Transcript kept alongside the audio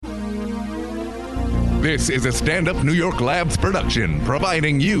This is a Stand Up New York Labs production,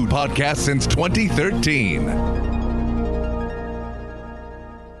 providing you podcasts since 2013.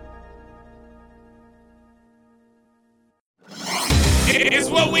 It's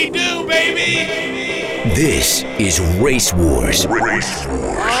what we do, baby! This is Race Wars. Race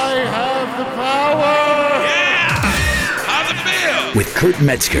Wars. I have the power! Yeah! How's it feel? With Kurt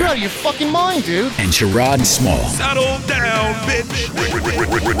Metzger. You're out of your fucking mind, dude. And Sherrod Small. Settle down, bitch.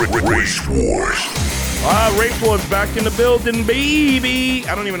 Race Wars. Race Wars back in the building, baby.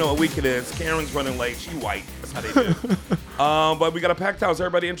 I don't even know what week it is. Karen's running late. She white. That's how they do. But we got a packed house.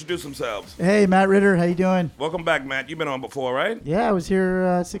 Everybody introduce themselves. Hey, Matt Ritter. How you doing? Welcome back, Matt. You've been on before, right? Yeah, I was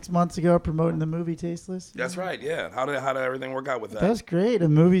here 6 months ago promoting the movie Tasteless. That's right, yeah. How did everything work out with that? That's great. The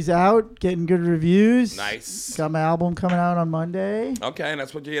movie's out, getting good reviews. Nice. Got my album coming out on Monday. Okay, and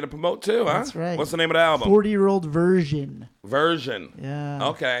that's what you're here to promote too, huh? That's right. What's the name of the album? 40-year-old version. Version. Yeah.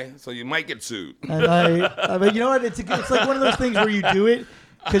 Okay, so you might get sued. And I mean, you know what? It's like one of those things where you do it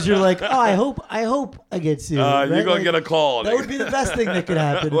because you're like, oh, I hope I get sued. Right? You're going like, to get a call. That would be the best thing that could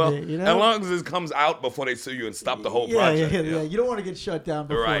happen Well, to me, you know? as long as this comes out before they sue you and stop the whole Yeah. project. You don't want to get shut down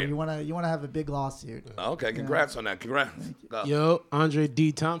before. Right. You want to have a big lawsuit. Okay, congrats on that. Congrats. Yo, Andre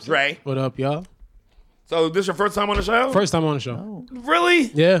D. Thompson. Dre. What up, y'all? So this your first time on the show? First time on the show. Oh.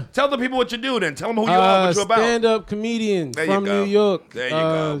 Really? Yeah. Tell the people what you do then. Tell them who you are, what you about. Stand-up comedian There from you go. New York. There you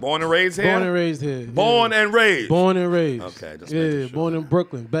go. Born and raised here? Born and raised here. Born yeah. and raised. Born and raised. Okay, just yeah. making sure. Born in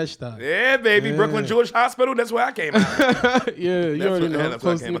Brooklyn, Bed-Stuy. Yeah, baby. Yeah. Brooklyn Jewish Hospital. That's where I came out. Yeah, you already know. that's what I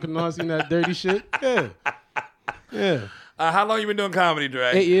Close came to up. Canarsie and that dirty shit. Yeah. Yeah. How long you been doing comedy,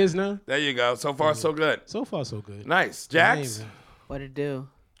 Dre? 8 years now. There you go. So far, so good. So far, so good. Nice. Jax? Amazing. What it do?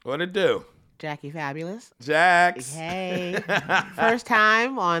 What it do? Jacki Fabulous. Jax. Hey. First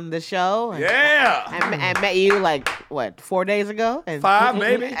time on the show. Yeah. I met you 4 days ago? And 5,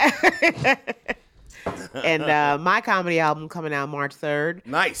 maybe. And my comedy album coming out March 3rd.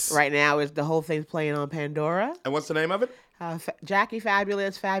 Nice. Right now is the whole thing's playing on Pandora. And what's the name of it? Jacki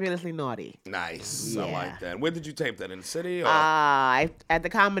Fabulous, Fabulously Naughty. Nice. Yeah. I like that. Where did you tape that? In the city? Or? At the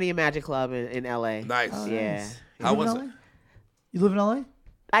Comedy and Magic Club in L.A. Nice. Yeah. Nice. How You live was in it? LA? You live in LA?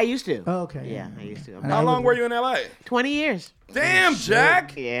 I used to. Oh, okay. Yeah, I used to. How long were you in L.A.? 20 years. Damn,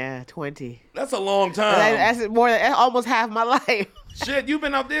 Jack. Yeah, 20. That's a long time. That's more than almost half my life. Shit, you've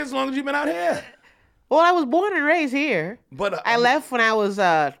been out there as long as you've been out here. Well, I was born and raised here. But I left when I was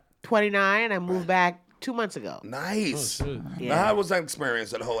 29. I moved back 2 months ago. Nice. Oh, shit. Yeah. Now, how was that experience,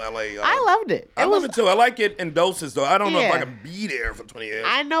 that whole LA? I loved it. I love it too. I like it in doses, though. I don't know if I Yeah. can be there for 20 years.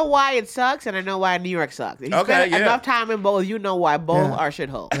 I know why it sucks, and I know why New York sucks. If you Okay, spend yeah. enough time in both, you know why both Yeah. are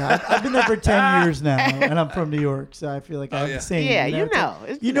shitholes. Yeah, I've been there for 10 years now, and I'm from New York, so I feel like I have yeah. the same. Yeah, it's know.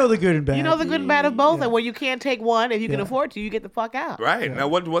 like- you know the good and bad. You know the good and bad of both, Yeah. and when you can't take one, if you can Yeah. afford to, you get the fuck out. Right. Yeah. Now,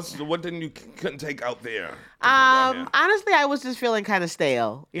 what didn't you couldn't take out there? Out here? Honestly, I was just feeling kind of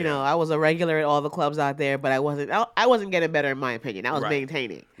stale. You know, I was a regular at all the clubs out there, but I wasn't getting better in my opinion. I was Right.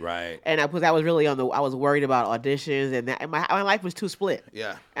 maintaining. Right. And I was really I was worried about auditions, and my life was too split.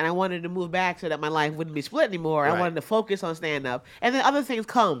 Yeah. And I wanted to move back so that my life wouldn't be split anymore. Right. I wanted to focus on stand up, and then other things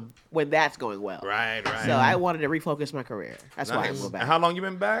come when that's going well. Right. So I wanted to refocus my career. That's why I Nice. moved And back. how long you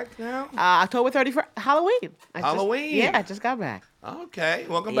been back now? October 31st, Halloween. Halloween? I just got back. Okay.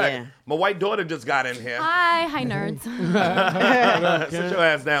 Welcome Yeah. back. My white daughter just got in here. Hi nerds. Sit your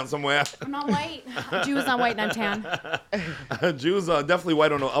ass down somewhere. I'm not white. Jews not white, not tan. Jews are definitely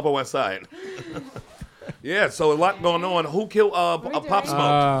white on the Upper West Side. Yeah, so a lot going on. Who killed Pop Smoke?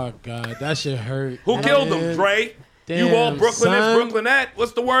 Oh, God. That shit hurt. Who killed him, Dre? You all Damn, Brooklynette, son. Brooklynette.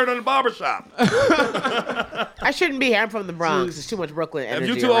 What's the word on the barbershop? I shouldn't be here. I'm from the Bronx. It's too much Brooklyn If energy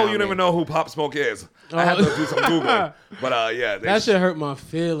you're too old, around you don't me. even know who Pop Smoke is. I had to do some Googling. But yeah. That shit hurt my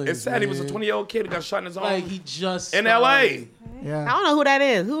feelings. It's sad. He was a man. 20-year-old kid who got shot in his Like, arm he just in started. L.A. Yeah. I don't know who that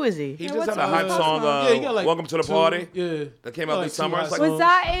is. Who is he? He just what's had a hot Pop song, Smoke? Yeah, he got like Welcome to the 2 Party. Yeah. That came out Like this 2 summer. hot It's like, songs. Was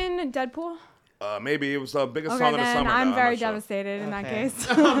that in Deadpool? maybe it was the biggest Okay, song of the then summer. I'm though. very not sure. devastated in that Okay. case.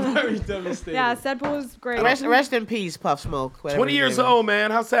 I'm very devastated. Yeah, Deadpool was great. Rest in peace, Puff Smoke. 20 years old, man.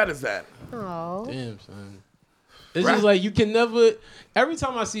 How sad is that? Oh. Damn, son. It's just like you can never. Every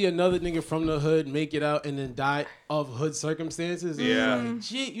time I see another nigga from the hood make it out and then die of hood circumstances, it's Yeah. like,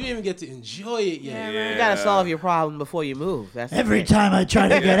 shit, you didn't even get to enjoy it yet. Yeah, You gotta solve your problem before you move. That's Every time I try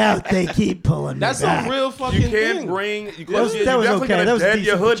to get out, they keep pulling me That's back. a real fucking You can't thing. bring. You That was definitely okay. gotta That was dead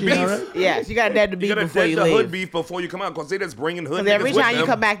your decent, hood but you know, beef. right? Yes, you gotta dead the You beef gotta before dead you the leave. hood beef before you come out, because they just bringing hood Because every niggas with time you them.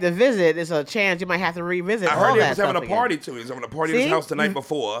 come back to visit, there's a chance you might have to revisit I all heard he that was having stuff a again. party too. He was having a party at his See? house the night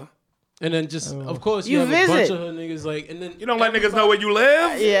before. And then just, of course, You you have a bunch visit. of hood niggas like, and then You don't let niggas know where you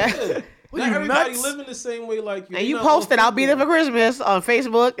live. Yeah. Not you everybody nuts? living the same way like you. And You're you not gonna posted, I'll be there fit for Christmas on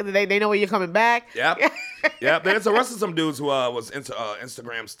Facebook, and they know when you're coming back. Yep. Yep. They just arrested some dudes who was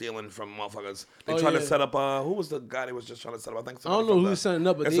Instagram stealing from motherfuckers. They tried to set up. Who was the guy they was just trying to set up? I think. I don't know who was setting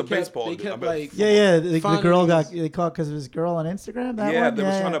up, but it's they a kept, baseball they dude. kept like. Yeah. The finding girl these- they caught because of his girl on Instagram. That Yeah, one? they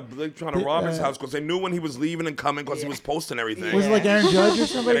were trying to rob his house because they knew when he was leaving and coming because he was posting everything. Was it like Aaron Judge or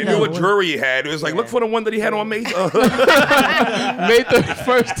somebody? They knew what jury he had. It was like, look for the one that he had on May. May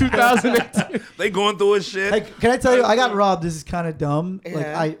 31st, 2018. They going through his shit. Like, can I tell you, I got robbed. This is kind of dumb.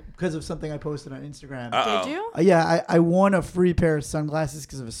 Yeah. Like because of something I posted on Instagram. Did you? Yeah, I won a free pair of sunglasses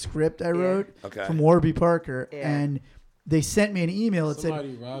because of a script I wrote from Warby Parker, and they sent me an email that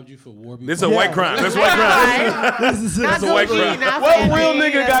Somebody robbed you for Warby. This is a white crime. This is white crime. said, "This is Not a white Gucci, crime. not What Fendi, real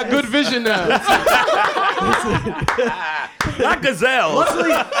nigga got good vision now? Not gazelles.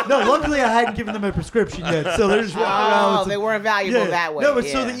 Luckily I hadn't given them a prescription yet, so they're just walking around. Oh, with they weren't valuable that way. No, but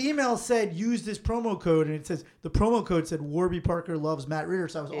so yeah. the email said use this promo code, and it says the promo code said Warby Parker loves Matt Ritter.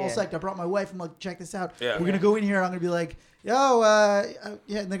 So I was all psyched. I brought my wife. I'm like, check this out. Yeah. We're gonna go in here. I'm gonna be like, yo, and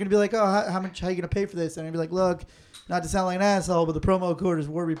they're gonna be like, oh, how much? How you gonna pay for this? And I'm gonna be like, look, not to sound like an asshole, but the promo code is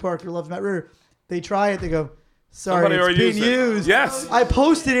Warby Parker loves Matt Ritter. They try it. They go, sorry, Somebody it's already being used it. used. Yes. I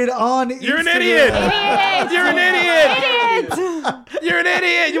posted it on. You're an Instagram. idiot. You're an idiot. Idiot! You're an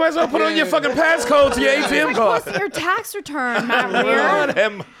idiot. You might as well put on your fucking passcode to your ATM card. Post your tax return, Matt Lord, Ritter.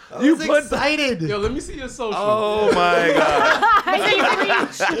 him. I You was put. excited. Yo, let me see your social. Oh my god.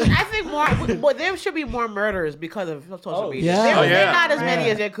 I think more. There should be more murders because of social media. yeah. There- Oh, yeah. They're not as many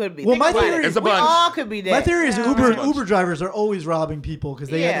as there could be. Well, Think my about theory- it. It's a We bunch. all could be dead. My theory is It's a bunch. Uber drivers are always robbing people because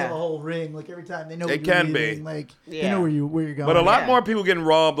they have Yeah. a whole ring. Like every time they know They where you're can be. leaving, like they Yeah. know where you're going. But a lot Yeah. more people getting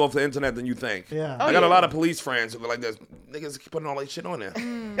robbed off the internet than you think. Yeah. I got a lot of police friends who go like this. Niggas keep putting all that shit on there.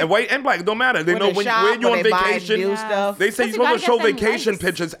 And white and black, it don't matter. They When know they when shop, you're when on they buy vacation. new stuff. They say Because you're you supposed to show gotta get them vacation likes.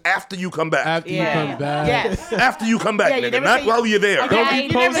 pictures after you come back. After Yeah. you come back. Yes. After you come back, Yeah, you nigga. never Not say- while you're there. Okay. Yeah, you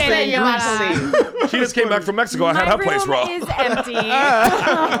never posting say you're about to leave. She just came back from Mexico. I had My her place room raw. is empty.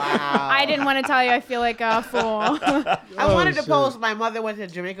 I didn't want to tell you. I feel like a fool. I wanted to post. My mother went to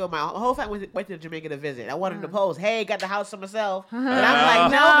Jamaica. My whole family went to Jamaica to visit. I wanted to post. Hey, got the house to myself. And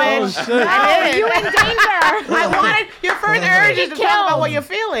I'm like, no, bitch. shit. I didn't. You in danger. I wanted your first urge is to talk about killed. what you're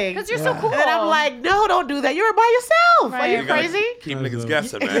feeling. Because you're so cool. And then I'm like, no, don't do that. You're by yourself. Are Right. you You gotta crazy? Keep niggas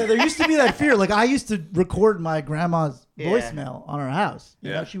guessing, Yeah, man. there used to be that fear. Like I used to record my grandma's Yeah. voicemail on her house.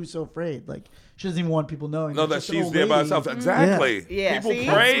 You Yeah. know, she was so afraid. Like she doesn't even want people knowing. No, It's that just an she's old there by lady. herself. Exactly. Yeah, People see?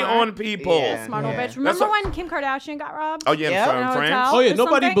 prey That's smart. on people. Yeah. Smart old Yeah. bitch. Remember what- when Kim Kardashian got robbed? Oh, yeah, Yeah. from In a France. hotel? Oh yeah, Or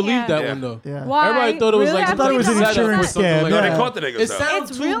nobody something? believed that Yeah. one though. Yeah. Why? Everybody thought it was Really? like I thought it was some an setup insurance or something scam, like No, yeah. they that. caught the niggas, It though. sounds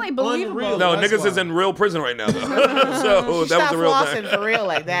It's too really believable. unreal, No, that's niggas why. is in real prison right now, though. So She that was stopped the real flossing thing. for real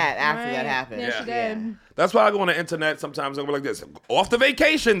like that after that Right. happened. Yeah, she did. That's why I go on the internet sometimes and go like this. Off the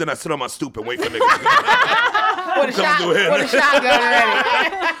vacation, then I sit on my stoop and wait for niggas. With a through here. shotgun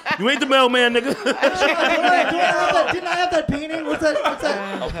ready. You ain't the mailman, nigga. Didn't I have that painting? What's that?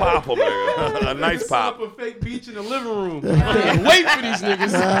 A pop 'em, nigga. A nice Set up pop. a fake beach in the living room. Wait for these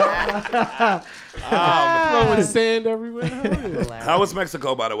niggas. Throwing sand everywhere. How was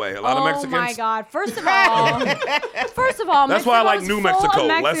Mexico, by the way? A lot of Mexicans? Oh my God! First of all, That's why I like Mexico's New full Mexico.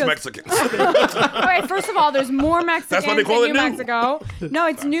 of Less Mexicans. Mexicans. All right, first of all, there's more Mexicans why they call in it New new. Mexico. No,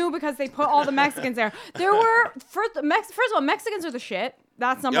 it's new because they put all the Mexicans there. There were first of all, Mexicans are the shit.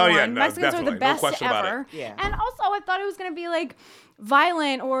 That's number Oh, one. yeah, no, Mexicans are the definitely. No best question about ever. it. Yeah. And also, I thought it was gonna be like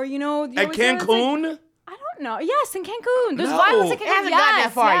violent or you At always hear it's like- Cancun? I don't know. Yes, in Cancun. There's No. violence in It Cancun. hasn't Yes, gotten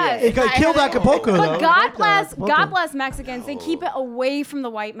that far yes. yet. It killed Acapulco. But though. God bless, Acapulco. God bless Mexicans. They keep it away from the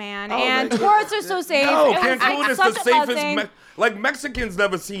white man, Oh, and they- tourists are so safe. No, It was Cancun is such the a safest. blessing. Like Mexicans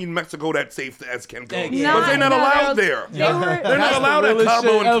never seen Mexico that safe as Cancun. Yeah. Because they're not allowed there. They were. They're not That's the allowed at realest Cabo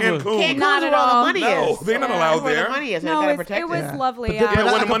shit and ever. Cancun. Cancun's Not where at all the all. money No, is. they're not That's allowed where there. the money is. No, Gotta it protect was it. lovely. But Yeah. Yeah,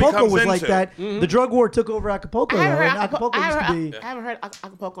 when the money Acapulco comes was into like it. that. The drug war took over Acapulco. I though, haven't and heard, Acapulco used to be. I haven't heard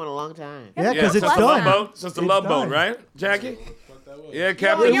Acapulco in a long time. Yeah, Yeah, because Since it's the love done. boat. Since the It's love boat, done. right, Jackie? Yeah, Yo,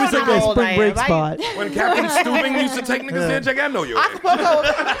 Captain. It you was know like how a old I spring am. break I- spot. When Captain Stubing used to take niggas there, Jackie, I know you. Acapulco.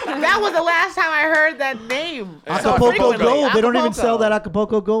 That was the last time I heard that name. Acapulco Acapulco. Gold. They don't even Acapulco. sell that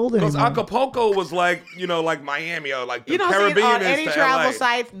Acapulco Gold Because anymore. Acapulco was like, like Miami or like the You don't see it Caribbean on any is to travel LA.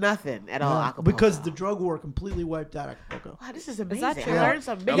 sites. Nothing at all. Acapulco. Because the drug war completely wiped out Acapulco. Wow, this is amazing. that true? I learned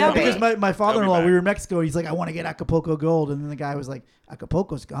some big Yeah, things. because my father-in-law, back. we were in Mexico. He's like, I want to get Acapulco Gold, and then the guy was like,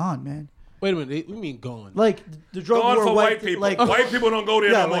 Acapulco's gone, man. Wait a minute, we mean gone. Like the drug Gone war for wiped white people. Like, White people don't go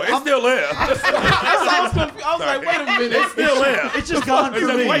there Yeah, no more. like, It's I'm- still there. I was like, wait a minute. It's still there. it's just gone It's for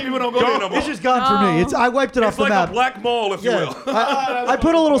just me. white people don't go there no more. It's just gone for me. It's I wiped it off It's the like map. a black mall, if you Yeah, will. I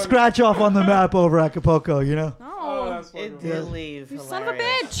put a little scratch off on the map over Acapulco. You know. Oh, It did leave. You son of a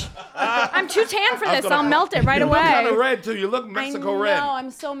bitch! I'm too tan for this. I'll melt it right you away. You look kind of red too. You look Mexico red. No,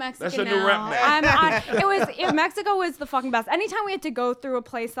 I'm so Mexican. That's your now. new rep name. Mexico was the fucking best. Anytime we had to go through a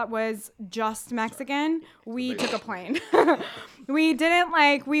place that was just Mexican, we took a plane. We didn't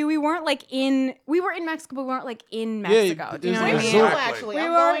we weren't we were in Mexico, but we weren't in Mexico. Do you know what I mean? Actually, we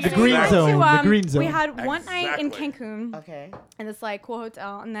I'm were going The green zone. The green zone. We had one night in Cancun. Okay. In this cool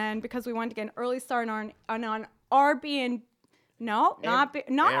hotel, and then because we wanted to get an early start on Airbnb,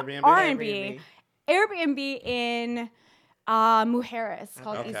 Airbnb in Mujeres,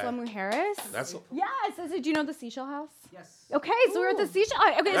 called Isla Mujeres. Yes. Do you know the seashell house? Yes. Okay, so we're at the seashell.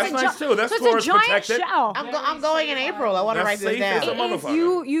 Okay, that's nice too. That's so it's a giant protected. shell. I'm going in April. I want to write this down.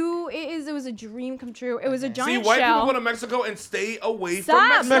 It was a dream come true. It was a giant shell. See, white people go to Mexico and stay away from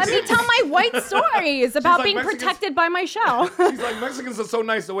Stop! Mexicans. Let me tell my white stories about being protected by my shell. She's like, Mexicans are so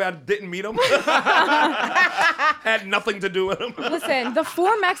nice the way I didn't meet them. Had nothing to do with them. Listen, the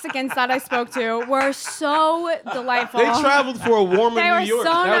 4 Mexicans that I spoke to were so delightful. They traveled for a warmer New York. They were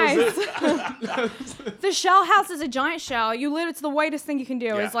so nice. The shell house is a giant shell. It's the whitest thing you can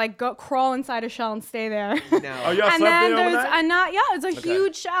do. Is go crawl inside a shell and stay there. No. Oh, y'all and slept then there there's it's a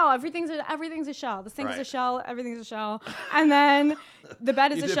huge shell. Everything's a shell. The sink's a shell. Everything's a shell. And then the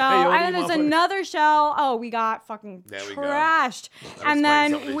bed is a shell. And then there's another shell. Oh, we got fucking trashed. And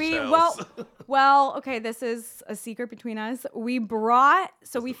then okay, this is a secret between us. We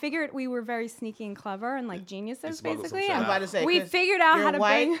figured we were very sneaky and clever and geniuses, basically. I'm about to say, we figured out how to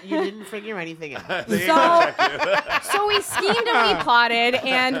bring. You didn't figure anything out. So we schemed and we plotted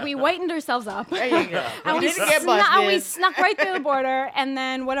and we whitened ourselves up. There you go. And we snuck right through the border, and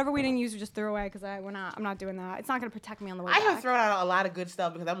then whatever we didn't use, we just threw away because I'm not doing that. It's not going to protect me on the way back. I have thrown out a lot of good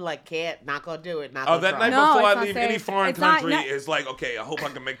stuff because I'm not going to do it. That night before I leave any foreign country is okay, I hope I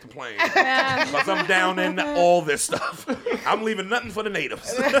can make the plane. Because I'm down in all this stuff. I'm leaving nothing for the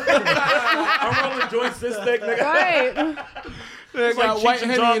natives. I'm rolling joints this thick, nigga. Right. They got white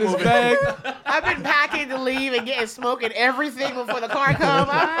Henny in his bag. I've been packing to leave and smoking everything before the car comes.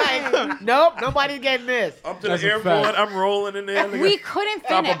 I'm like, nope, nobody's getting this. Up to the airport, I'm rolling in there. We couldn't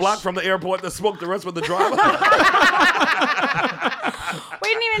stop finish. A block from the airport to smoke the rest with the driver. We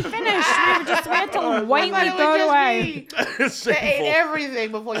didn't even finish. We had to whitely throw it away. They ate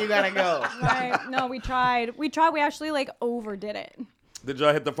everything before you gotta go. Right. No, we tried. We actually overdid it. Did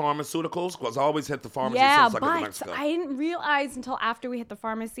y'all hit the pharmaceuticals? Because I always hit the pharmacy. Yeah, since I Mexico. I didn't realize until after we hit the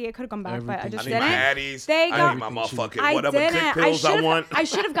pharmacy. I could have gone back, but I just didn't. I need my Addies. I need my motherfucking whatever dick pills I want. I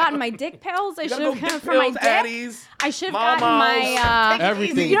should have gotten my dick pills. I should have gotten for pills, my dick. Addies, I should have gotten my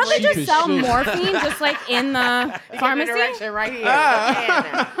everything. You know they just sell morphine just in the pharmacy. Right here.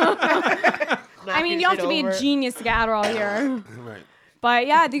 I mean, you have to be a genius to get Adderall here. Right. But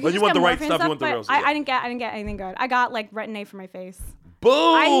yeah, you want the right stuff. You want the real stuff. I didn't get anything good. I got Retin-A for my face. Boom!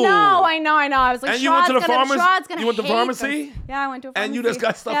 I know. I was like, and you went to the pharmacy? You went to pharmacy? Yeah, I went to a pharmacy. And you just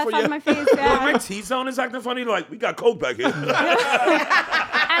got stuff for you? my face, yeah. My T-zone is acting funny. We got coke back here.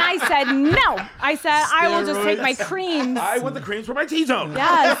 And I said, no. I said, I will just take my creams. I want the creams for my T-zone.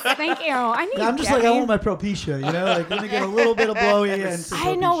 Yes, thank you. I'm just I want my Propecia, let me get a little bit of blowy.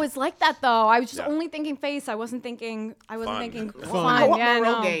 I know, it's like that, though. I was just only thinking face. I wasn't thinking fun. Yeah,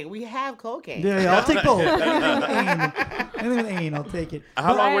 no. We have cocaine. Yeah, I'll take both. Anything with ain, I'll take it.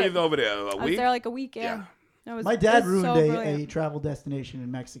 How long were you over there? A week? I was there a week, yeah. My dad ruined a travel destination in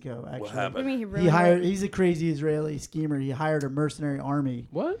Mexico, actually. What happened? He's a crazy Israeli schemer. He hired a mercenary army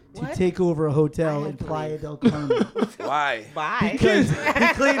to take over a hotel in Playa del Carmen. Why? Because he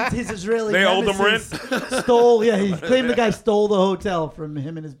claimed his Israeli They owed him rent? he claimed the guy stole the hotel from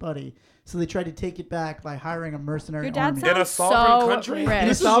him and his buddy. So they tried to take it back by hiring a mercenary army. Your dad in a sovereign country? In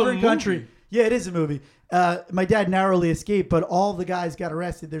a sovereign country. Yeah, it is a movie. My dad narrowly escaped, but all the guys got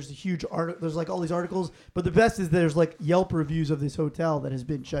arrested. There's a huge there's all these articles, but the best is there's Yelp reviews of this hotel that has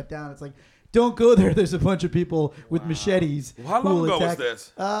been shut down. It's don't go there. There's a bunch of people with machetes. How long ago was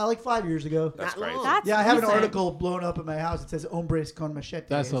this? 5 years ago. That's crazy. I have an article blown up at my house. It says "Hombres con machete."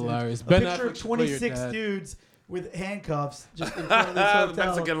 That's hilarious. A picture of 26 dudes with handcuffs just in front of this hotel. The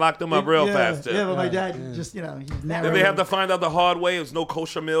Mexican locked them up real fast. Yeah, but my dad just, he's never. Did they have to find out the hard way? There's no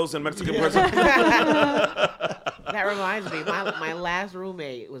kosher meals in Mexican prison. That reminds me. My last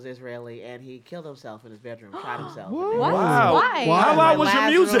roommate was Israeli, and he killed himself in his bedroom, shot himself. What? Wow. Why? How loud was your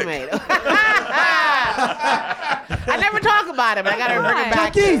music? I never talk about it, but I gotta bring it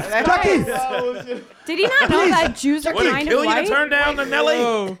back. Jacki! Did he not know that Jews are What, did kind he kill of you white? to turn down the Nelly?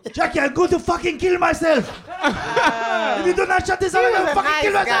 Jacki, I'm going to fucking kill myself. If you do not shut this up, He I'm was going a to fucking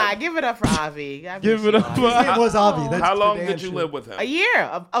kill nice myself. guy. Give it up for Avi. Give it up. His name was Avi. That's How long for did damn you sure. live with him? A year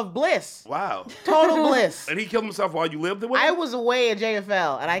of bliss. Wow. Total bliss. And he killed himself while you lived with him? I was away at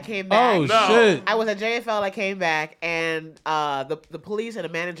JFL, and I came back. Oh, No. shit. I was at JFL. I came back, and the police and the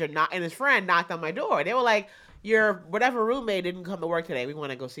manager and his friend knocked on my door. They were like, "Your whatever roommate didn't come to work today. We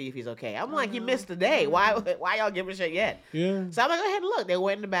want to go see if he's okay." I'm like, "You missed the day. Why y'all giving shit yet?" Yeah. So I'm like, "Go ahead and look." They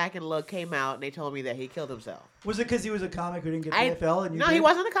went in the back and looked, came out, and they told me that he killed himself. Was it because he was a comic who didn't get JFL? And you No, did? he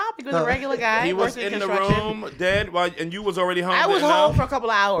wasn't a cop. He was a regular guy. He was worked in the construction. room, dead, and you was already home. I was didn't know? home for a couple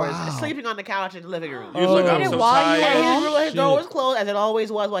of hours, Wow. sleeping on the couch in the living room. You was like, He I'm did so while you were tired. home? His door was closed, as it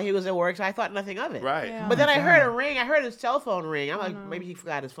always was while he was at work, so I thought nothing of it. Right. Yeah. But then I heard a ring. I heard his cell phone ring. I'm like, maybe he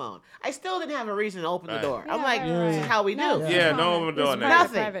forgot his phone. I still didn't have a reason to open the Right. door. I'm Yeah, like, right, this is right. how we do. Yeah, no one doing that.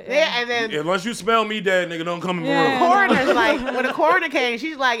 Nothing. Private, Yeah, yeah. and then Unless you smell me dead, nigga, don't come in my Yeah. room. the coroner's like, when the coroner came,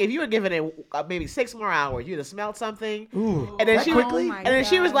 she's like, if you had given it maybe 6 more hours, you'd have smelled something. Ooh, And then that she quickly? Oh my and then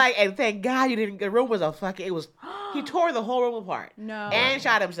she was God. like, and thank God you didn't. The room was a fucking. It was. He tore the whole room apart. No. And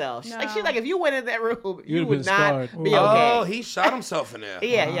shot himself. No. Like she's like, if you went in that room, you You'd would have not been scarred. be Oh, okay. he shot himself in there.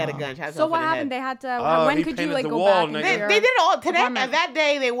 Yeah, he had a gun. Shot himself So what in the happened? head. They had to. Oh, when he could you painted like the go wall, back? nigga. into your They did it all today. apartment? And that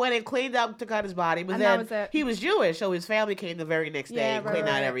day they went and cleaned up to cut his body, but And then that was it. he was Jewish, so his family came the very next day and cleaned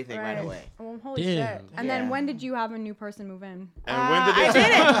out everything right away. Oh, holy Damn. shit! And Yeah. then when did you have a new person move in? And when did I they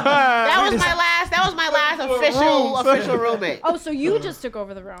did it. That was my last official roommate. Oh, so you just took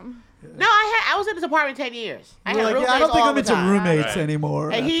over the room? No, I was in this apartment 10 years. I You're had like, roommates I don't think all I'm the into time. roommates Right.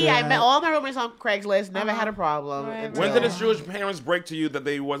 anymore. And after I that. met all my roommates on Craigslist. Never had a problem. Right, until- When did his Jewish parents break to you that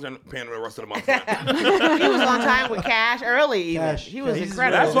they wasn't paying the rest of the month rent? He was on time with cash early. Even Cash. he was Yeah, he's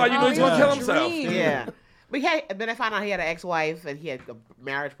incredible. That's why you knew he was going to you're kill a himself. dream. Yeah. But then I found out he had an ex-wife and he had a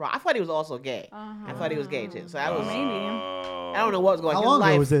marriage problem. I thought he was also gay. I thought he was gay too. So I was. Maybe. I don't know what was going on. How long His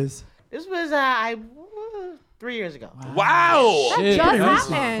ago life- was this? This was 3 years ago. Wow. Shit, just that's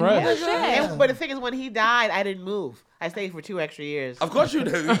happened. fresh. Oh, shit. But the thing is, when he died, I didn't move. I stayed for 2 extra years. Of course you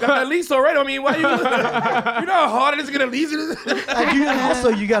did. You got that lease already. I mean, why you? You know how hard it is to get a lease? Also,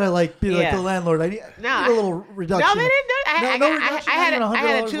 you gotta like be like Yeah. the landlord. I need No, a little reduction. No, they didn't do it. No I reduction, had not a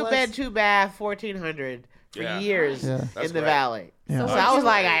even $100 2 less? bed, 2 bath, 1,400 for Yeah. years Yeah. That's in the great. valley. Yeah. So I was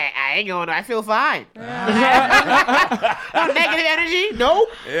like, I ain't going. I feel fine. No negative energy. Nope.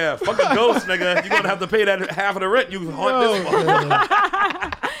 Yeah, fucking ghost, nigga. You're going to have to pay that half of the rent. You haunt this one.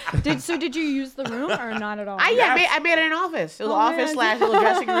 Did you use the room or not at all? I made it an office. It was an office man. /, little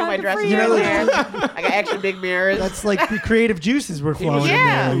dressing room. My Good dressing for room you. there. I got extra big mirrors. That's like the creative juices were flowing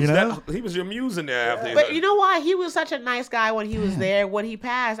Yeah. in there. You know. He was your muse in there after. But you know why? He was such a nice guy when he was there. When he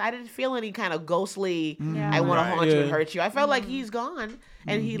passed, I didn't feel any kind of ghostly, Yeah. I want to Right. haunt you and Yeah. hurt you. I felt like he's gone.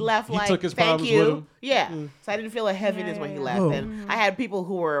 And he left He like, took his thank problems you. with him. Yeah. So I didn't feel a heaviness Yeah, when he yeah, left. yeah. And I had people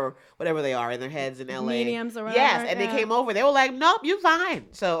who were, whatever they are, in their heads in LA. Mediums or Yes. whatever, And yeah. they came over. They were like, nope, you're fine.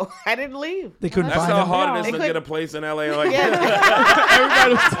 So I didn't leave. They couldn't That's find how him. hard Yeah. it is They to could- get a place in LA like Yeah. that.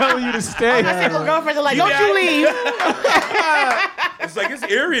 Everybody was telling you to stay. My single girlfriends are like, You don't got- you leave. It's like, it's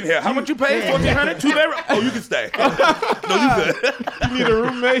eerie in here. How much you pay? 1,400? 2 bedroom? Oh, you can stay. No, you good. You need a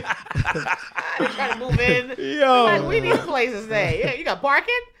roommate. Trying to move in. Yo. Like, we need a place to stay. Yeah, you got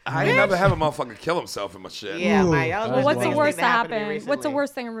parking? I ain't never have a motherfucker kill himself in my shit. Yeah, Ooh. that was Well, one what's of the biggest worst things that happened to me happened? What's the recently.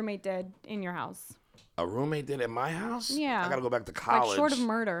 worst thing a roommate did in your house? A roommate did at my house? Yeah. I gotta go back to college. Like short of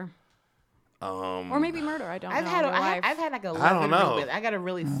murder, or maybe murder. I don't I've know. had Your life. I've had like 11 I don't know. roommates. I gotta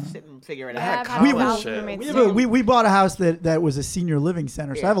really sit and figure it Yeah, out. I've had We- 12 shit. roommates Yeah, too. but we bought a house that was a senior living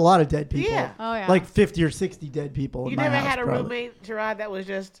center, so I have a lot of dead people. Yeah. Oh yeah. Like 50 or 60 dead people. You in my never house, had a probably. roommate, Gerard, that was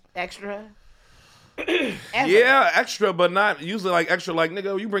just extra? Yeah, extra, but not usually like extra. Like,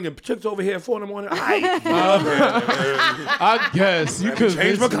 nigga, you bringing chicks over here at 4 in the morning? Aight. I guess you could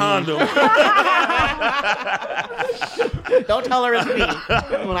Change my condom. Don't tell her it's me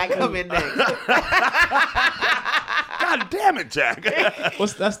when I come in next. God damn it, Jack.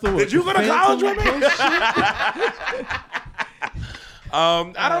 That's the word. Did you go to Phantom college with me? bullshit?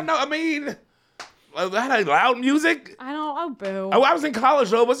 I don't know. I mean, I had loud music. I don't. Oh boo. I was in college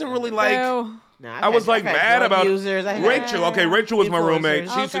though. It wasn't really like. Boo. Nah, I was like mad about users. Rachel. Okay, Rachel was my roommate. She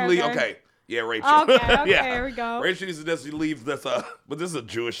influencers. used to Okay, leave. okay. Okay, yeah, Rachel. Okay, yeah. here we go. Rachel used to just leave this. But this is a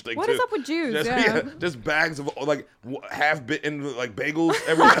Jewish thing What too. is up with Jews? Just, Yeah. just bags of like half bitten like bagels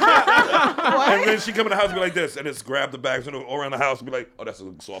everywhere. And then she come in the house and be like this, and just grab the bags and all around the house and be like, "Oh, that's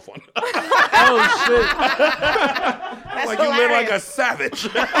a soft one." Oh shit. That's Like you live like a hilarious. savage.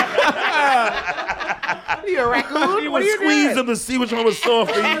 Are you a raccoon? He What was are you squeezing doing? to see which one was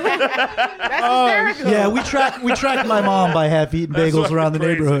soft. That's hysterical. Yeah, we track my mom by half-eaten bagels fucking around the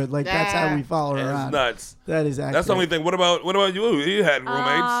crazy. neighborhood. Like that's how we follow her That's around. nuts. That is accurate. That's the only thing. What about you? You had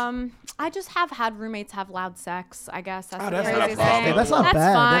roommates. I just have had roommates have loud sex. I guess that's the that's not crazy a problem. thing. That's not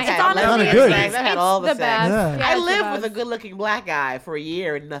bad. Fine. That's It's honestly kinda good. I've had all the the sex. best. Yeah. Yeah, I it's the lived with a best. good-looking black guy for a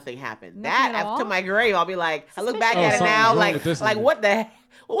year and nothing happened. Nothing at That all? to my grave, I'll be like, I look back Oh, at it something's now, wrong like with this nigga. what the heck?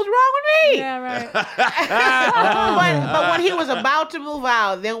 What was wrong with me? Yeah, right. but when he was about to move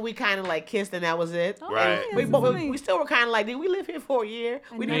out, then we kind of like kissed and that was it. Right. We still were kind of like, did we live here for a year?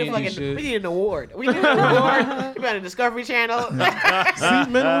 We need know. we need an award. We need an award. We got a Discovery Channel. See,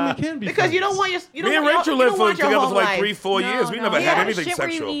 men and women can be Because you don't want your Me and Rachel lived together for like 3-4 No, years. We no. never Yeah, had anything shit where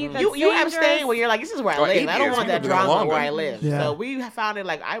you sexual. eat that's You have dangerous. staying where you're like, this is where I Or live. 8 I don't years. want We that lived there drama longer. where I live. Yeah. So we found it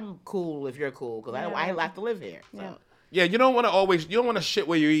like I'm cool if you're cool because Yeah. I have to live here. So. Yeah. Yeah, you don't want to shit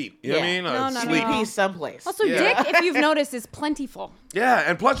where you eat. You know what I mean? Or No, no, sleep. no. Peace someplace. Also, dick, if you've noticed, is plentiful. Yeah,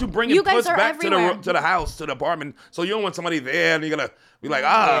 and plus you bring You your guys puss are back to everywhere. the house, to the apartment. So you don't want somebody there and you're gonna be like,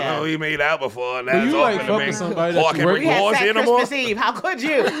 Yeah. no, he made out before. And But that's you all like gonna fuck be- with somebody that Oh, I you can work bring We had laws sex here no more? Christmas Eve. How could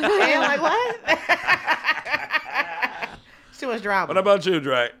you? And you're like, what? It's too much drama. What about you,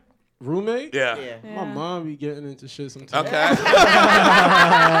 Drake? Roommate? Yeah. Yeah. My mom be getting into shit sometimes. Okay.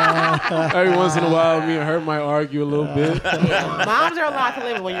 Every once in a while, me and her might argue a little bit. Moms are allowed to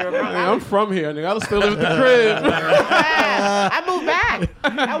live when you're a grown. Hey, I'm from here, nigga. I still live at the crib. I moved back.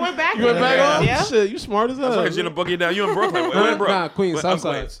 I went back. You went back home? Yeah. Shit, you smart as hell. That's right, you boogie down. You in Brooklyn? Where in Brooklyn? Nah, Queens, Where-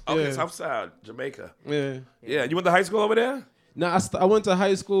 Southside. Queens. Okay, Yeah. Southside, Jamaica. Yeah. Yeah, you went to high school over there? Nah, I went to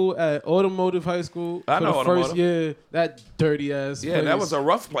high school at Automotive High School. I for know the first Automotive. year. That dirty ass. Yeah, that place. was a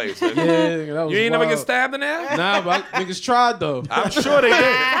rough place. Yeah, that was You ain't never wild. get stabbed in there? Nah, but niggas tried though. I'm sure they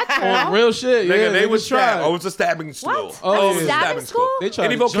did. On real shit. Nigga, Yeah, they niggas was stabbed. tried. Oh, it was a stabbing school. What? Oh, That's yeah. a stabbing school? They tried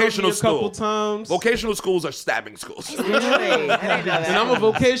Any to jump me vocational a couple school. times. Vocational schools are stabbing schools. Really? I didn't know that. And I'm a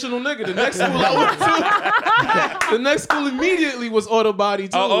vocational nigga. The next school I went to, the next school immediately was auto body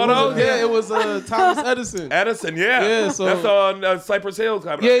too. Oh, auto? Yeah, it was Thomas Edison. Edison, yeah. Yeah, so- that's on Cypress Hills.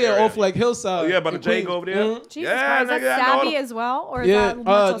 Kind of Yeah, area. off like Hillside. Yeah, by the in Jake Queens. over there. Mhm. Jesus Yeah, Christ, nigga, that's I know savvy them. as well? Or is Yeah, that much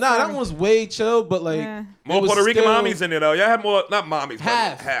less nah, that savvy? one was way chill, but like Yeah. More it was Puerto Rican still mommies in there though. Y'all had more, not mommies, but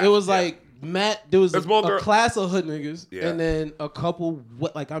half. It was yeah. like there was There's more a girl- class of hood niggas, Yeah. and then a couple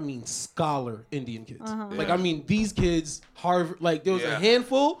scholar Indian kids. Like Yeah. these kids Harvard. Like there was Yeah. a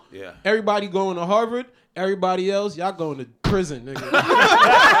handful. Yeah. Everybody going to Harvard. Everybody else, y'all going to prison, nigga.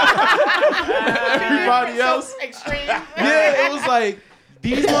 Everybody else. Extreme. Yeah, it was like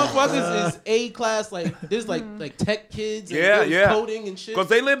these motherfuckers is A class. Like there's like tech kids. And Yeah, there was yeah. coding and shit. Because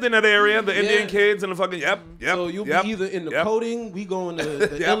they lived in that area, the Indian Yeah. kids and the fucking, yep. So you'll yep, be either in the yep. coding, we going to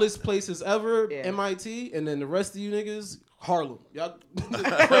the Yep. illest places ever, Yeah. MIT, and then the rest of you niggas, Harlem. Y'all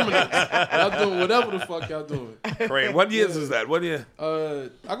criminals. Y'all doing whatever the fuck y'all doing. Great. What years is that? What year? I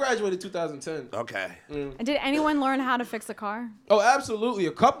graduated 2010. Okay. And did anyone learn how to fix a car? Oh, absolutely.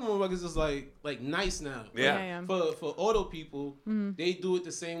 A couple motherfuckers is like nice now. Yeah. Yeah. For auto people, they do it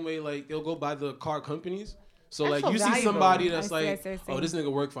the same way. Like they'll go by the car companies. So That's like so you see valuable. somebody I that's see, like, I see. oh, this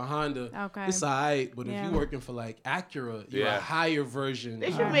nigga work for Honda. Okay. It's alright. But if Yeah. you working for like Acura, you're Yeah. a higher version. They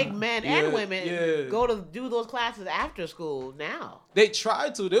should make men Yeah, and women yeah. go to do those classes after school now. They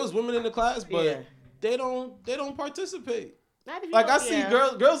tried to. There was women in the class, but Yeah. they don't participate. Not if you Like I don't- see yeah.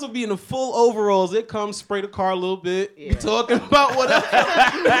 girls will be in the full overalls. They come spray the car a little bit. Yeah. Be talking about whatever.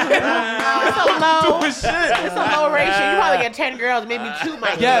 It's a low. Doing shit. It's a low ratio. You probably get 10 girls, maybe 2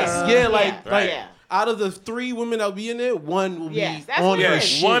 might. Yes, get it. yeah, like Right. like out of the 3 women that'll be in there, one will Yes, be that's on what her it is.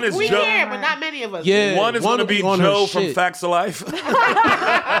 shit. One is We Joe. can, but not many of us. Yeah. One is one going to will be be on her Joe from shit. Facts of Life.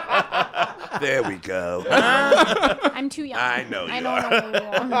 There we go. I'm too young. I know you I are.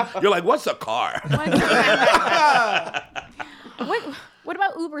 don't know. You're like, what's a car? What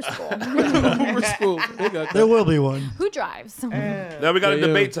about Uber school? Uber school. They got There that. will be one. Who drives? Now we got a Yeah.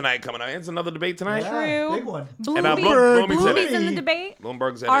 debate tonight coming up. It's another debate tonight. True. Big one. And Bloomy's Bloomy's in in the it. debate.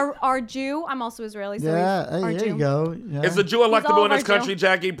 Bloomberg's in it. Our Jew. I'm also Israeli. So Yeah, he's our hey, there Jew. you go. Yeah. Is a Jew all electable in of this our country,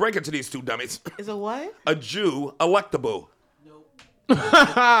 Jackie? Break it to these two dummies. Is a what? A Jew electable.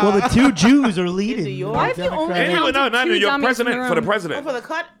 Well, the two Jews are leading. In New York? Why if you only Democratic- counted No, not two your dummies president in the for the room? Oh, president. for the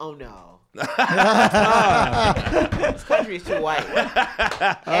cut? Oh no. This country is too white.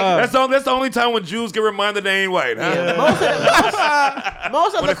 That's the only time when Jews get reminded they ain't white. Huh?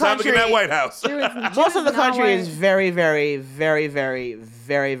 Most of When the it's time to country. get in that White House. Most of the Jews country not is white. very, very, very, very,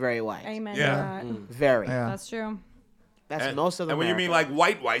 very, very white. Amen. Yeah. To that. Very. Yeah. That's true. That's most of the. And when you mean America.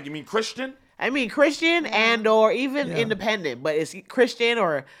 like white, you mean Christian? I mean Christian and or even Yeah. independent, but it's Christian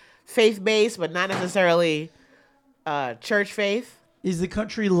or faith based, but not necessarily church faith. Is the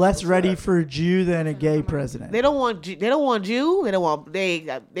country less ready for a Jew than a gay president? They don't want Jew. They don't want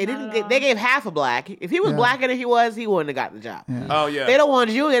they gave half a black. If he was blacker than he wouldn't have gotten the job. Yeah. Oh yeah. They don't want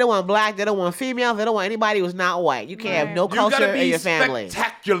Jew. They don't want black. They don't want female. They don't want anybody who's not white. You can't have no culture in your family.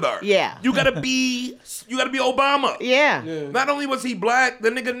 Spectacular. Yeah. You gotta be Obama. Yeah. Not only was he black, the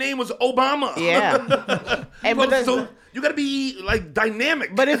nigga name was Obama. Yeah. So you gotta be like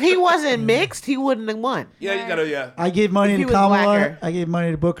dynamic. But if he wasn't mixed, he wouldn't have won. Yeah, you gotta. Yeah. I gave money to was Kamala. blacker. I gave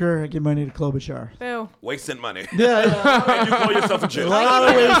money to Booker. I gave money to Klobuchar. Boo. Wasting money. Yeah. And you call yourself a Jew. A lot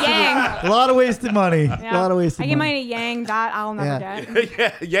of wasted money. Yeah. A lot of wasted I money. give money to Yang. That I'll never get.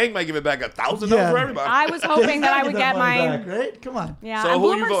 Yeah, Yang might give it back $1,000 Yeah. for everybody. I was hoping that I would get mine. Back, right? Come on. Yeah. So and who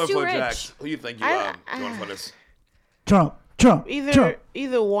are you Bloomer's voting too for, rich. Jax? Who you think you want for this? Trump.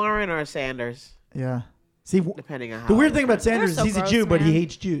 Either Warren or Sanders, Yeah. See, depending on how. the weird thing about Sanders so is he's a gross, Jew, but he man.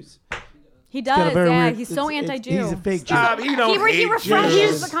 hates Jews. He got a does. very Yeah. weird- He's so it's- anti-Jew. He's a fake Jew. He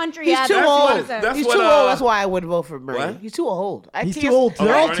refreshes the country. He's too old. That's He's what, too old. That's why I would vote for Bernie. What? He's too old. He's too old.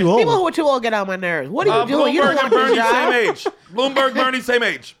 They're all too People old. who are too old get on my nerves. What are you doing? You Bloomberg don't and want Bernie, this same job. age. Bloomberg, Bernie, same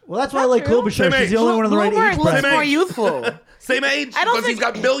age. Well, that's why I like true. Klobuchar. Same She's the age. only one of the right Bloomberg age. looks bracket. more youthful. Same age? I don't Because he's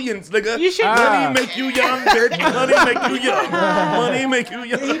think- got billions, nigga. You should- Money make you young, bitch. Money make you young. Money make you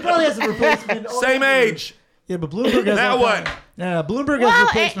Yeah, he young. probably has a replacement. Same age. Yeah, but Bloomberg has Now all what? kind of- Yeah, Bloomberg has Well,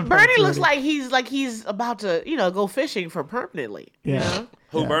 replacement. Bernie parts looks already. like he's about to go fishing for permanently. Yeah. You know?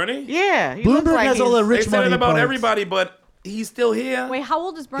 Who, Bernie? Yeah. He looks Bloomberg like has all the he's- They rich said money it about parts. everybody, but he's still here. Wait, how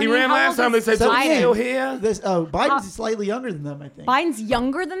old is Bernie? He ran How last old time. They is said, so he's Biden? still here. Biden's slightly younger than them, I think. Biden's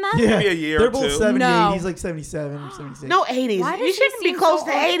younger than that? Yeah, Maybe a year they're or both two. 78. No. He's like 77 or 76. No 80s. Why does You he shouldn't be seem close so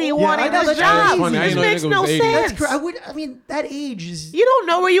to old? 80 Yeah, I wanting know, this that's job. crazy. Funny, I This didn't know makes nigga no was 80. sense. That's I mean, that age is. You don't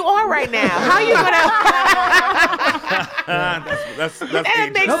know where you are right now. How you gonna? That's That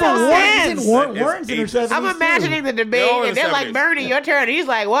age. makes No, no but sense. Warren's in her It's 70s. I'm imagining the debate, They're all in and the they're like, 70s. Bernie, your turn. He's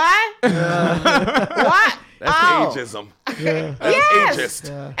like, what? What? That's Oh. ageism. Yeah. That's Yes. ageist.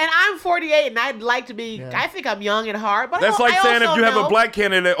 Yeah. And I'm 48, and I'd like to be. I think I'm young at heart, but That's I like saying also if you have know, a black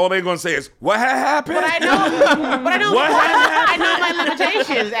candidate, all they're going to say is, what happened? But I know. What I know my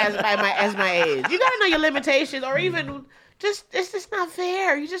limitations as my age. You gotta know your limitations, or even just it's just not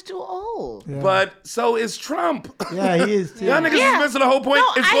fair. You're just too old. Yeah. But so is Trump. Yeah, he is too. Y'all niggas Yeah. is missing the whole point.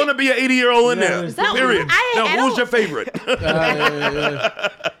 No, It's I- going to be an 80-year-old in Yeah, there. there's- that- Period. I Now, don't- who's your favorite? Yeah.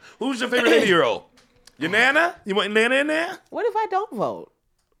 Who's your favorite 80-year-old? Your Nana? You want Nana in there? What if I don't vote?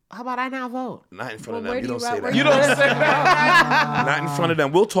 How about I now vote? Not in front of Well, them. You don't say that. You don't say that. Not in front of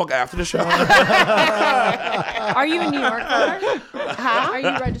them. We'll talk after the show. Are you in New York, Carter? Huh? Are you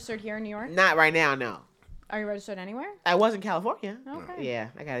registered here in New York? Not right now, no. Are you registered anywhere? I was in California. Okay. Yeah,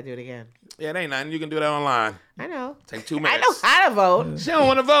 I gotta do it again. Yeah, it ain't nothing. You can do that online. I know. Take 2 I minutes. know how to vote. She don't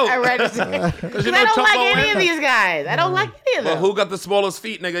want to vote. I registered. Because I don't like any of these guys. I don't like any of Well, them. who got the smallest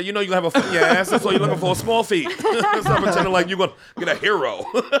feet, nigga? You know you have a foot in your ass. That's why you're looking for a small feet. Stop pretending like you're going to get a hero.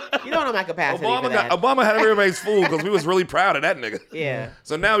 You don't know my capacity for that. Obama had everybody's fooled because we was really proud of that nigga. Yeah.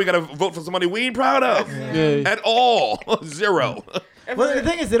 So now we got to vote for somebody we ain't proud of. Yeah. At all. Zero. Well, the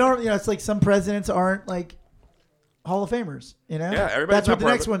thing is, they don't. It's like some presidents aren't like Hall of Famers. Yeah, everybody's That's what not the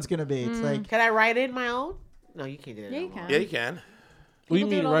next perfect. one's gonna be. It's like Can I write in my own? No, you can't do that. Yeah, no you more. can. Yeah, you can. What do you People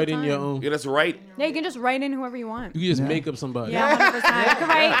do mean it all right the in your time. own? Yeah, that's right. Yeah, you can just write in whoever you want. You can just make up somebody. Yeah, 100%. You can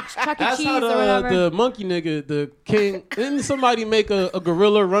write Chuck E. That's Cheese how or whatever. the monkey nigga, the king. Didn't somebody make a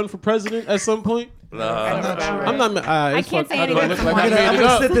gorilla run for president at some point? I'm not sure. I'm not. I can't say I don't anything look from like what I I I'm made it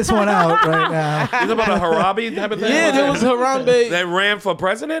gonna up. sit this one out right now. You talking about a Harabi type of thing? Yeah, there was Harambe. That ran for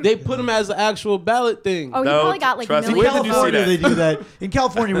president? They put him as an actual ballot thing. Oh, he No, probably got like trust me. millions. Where did you see California, that? they do that. In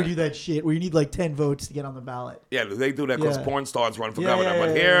California, we do that shit where you need like 10 votes to get on the ballot. Yeah, they do that because Yeah. porn stars run for Yeah, governor. yeah, But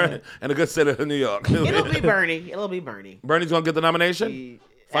yeah, here, yeah. in a good city of New York. It'll be Bernie. It'll be Bernie. Bernie's going to get the nomination?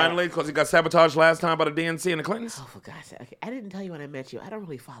 Finally, because he got sabotaged last time by the DNC and the Clintons? Oh, for God's sake. Okay, I didn't tell you when I met you. I don't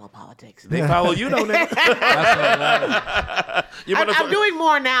really follow politics. They follow you, though, nigga. You might as I'm well- doing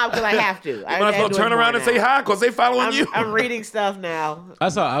more now because I have to. you might as well turn around and say hi because they following you. I'm reading stuff now.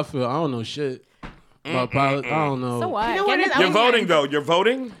 That's how I feel. I don't know shit about politics. I don't know. So what? You know what Get it in is? the You're I'm game. voting, though. You're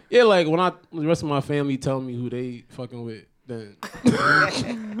voting? Yeah, like when the rest of my family tell me who they fucking with, then So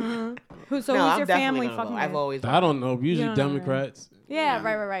No, who's I'm your definitely family gonna fucking vote. I've with? always I don't know. Usually You don't know, Democrats. Yeah,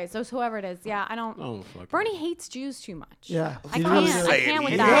 right. So whoever it is, I don't. Bernie hates Jews too much. Yeah, I can't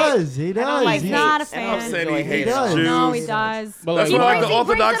with he that. He does. He's not a fan. I'm saying he hates does. Jews. No, he does. But that's what the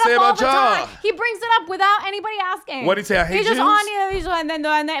Orthodox say about y'all. He brings it up without anybody asking. What did he say? I hate He's Jews. just on, and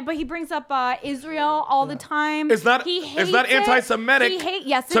then, but he brings up Israel all the time. It's not anti-Semitic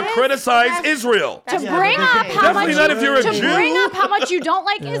to criticize Israel. To bring up how much not if you're a Jew. bring up how much you don't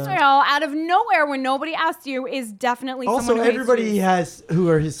like Israel out of nowhere when nobody asked you is definitely also someone who everybody hates he has who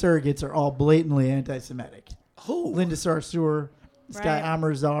are his surrogates are all blatantly anti-Semitic. Who? Linda Sarsour, this guy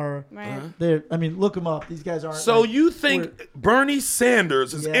Amarzar. Right. I mean, look them up. These guys aren't. So you think Bernie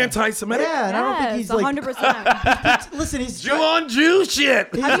Sanders is anti-Semitic? Yeah, and I don't think he's 100%. Listen, he's Jew on Jew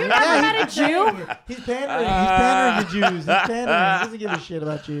shit. Have you never met a Jew? He's pandering. He's pandering to Jews. He's pandering. He doesn't give a shit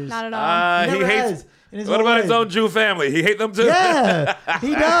about Jews. Not at all. He he hates. What about his own Jew family? He hate them too? Yeah,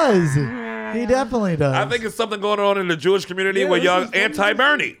 he does. He definitely does. I think it's something going on in the Jewish community where y'all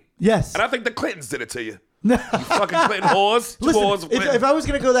anti-Bernie. Yes. And I think the Clintons did it to you. You fucking Clinton whores. Listen, if I was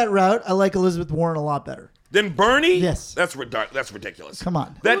going to go that route, I like Elizabeth Warren a lot better. Then Bernie? Yes. That's ridiculous. Come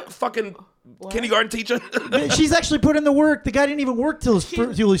on. That fucking kindergarten teacher? She's actually put in the work. The guy didn't even work till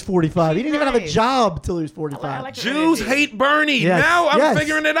he was 45. He didn't even have a job till he was 45. Jews hate Bernie. Yes. Now I'm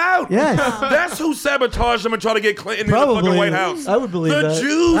figuring it out. Yes. That's who sabotaged him and tried to get Clinton in the fucking White House. I would believe that. The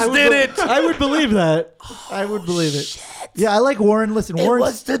Jews did it. I would believe that. I would believe it. Yeah, I like Warren. Listen, Warren.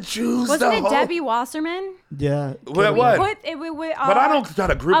 What's the Jews? Wasn't it Debbie Wasserman? Yeah. What? But I don't got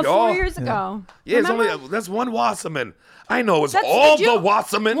to group y'all. 4 years ago. Yeah, it's only that's one Wasserman. I know it's all the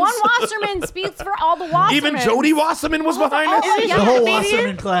Wassermans. One Wasserman speaks for all the Wassermans. Even Jody Wasserman was behind this. The whole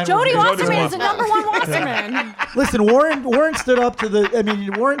Wasserman clan. Jody Wasserman is the number one Wasserman. Listen, Warren stood up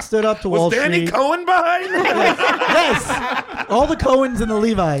to Warren stood up to Wall Street. Was Danny Cohen behind? Yes. All the Cohens and the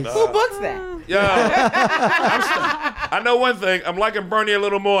Levites. Who books that? Yeah. I know one thing. I'm liking Bernie a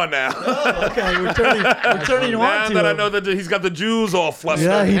little more now. Okay, we're turning you on to that I him. know that he's got the Jews all flustered.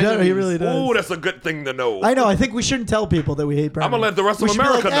 Yeah, he does. He really does. Ooh, that's a good thing to know. I know. I think we shouldn't tell people that we hate Bernie. I'm gonna let the rest of We should be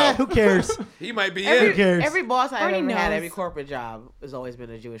America like, know. Who cares? He might be Who cares? Every boss I've ever had, knows. every corporate job, has always been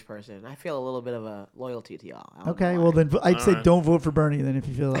a Jewish person. I feel a little bit of a loyalty to y'all. Okay, well then I'd say don't vote for Bernie then if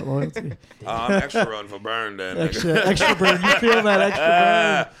you feel that loyalty. I'm extra run for Bern then. extra burn. You feel that extra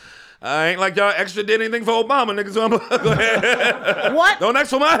burn. I ain't like y'all extra did anything for Obama, niggas. So go ahead. What? Don't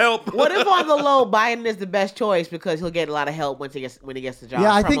ask for my help. What if on the low Biden is the best choice because he'll get a lot of help when he gets the job?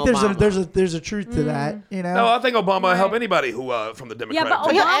 Yeah, I from think Obama. there's a truth to that. You know. No, I think Obama will help anybody who from the Democratic. Yeah,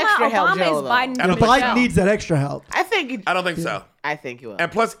 but He'll extra help Obama Joe, is though. Biden. And Biden needs that extra help. I think. I don't think so. I think you will.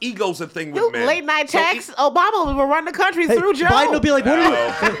 And plus, ego's a thing with men. Late night texts. Obama will run the country Hey, through Joe. Biden will be like, "What did we?"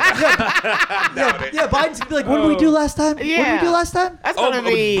 Yeah, Biden's gonna be like, "What did we do last time? What did we do last time?" That's gonna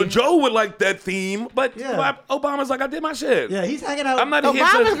be. But Joe would like that theme, but Yeah. Obama's like, I did my shit. Yeah, he's hanging out. I'm not here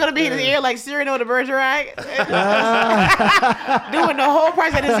Obama's to. gonna be in his ear like Cyrano de Bergerac, doing the whole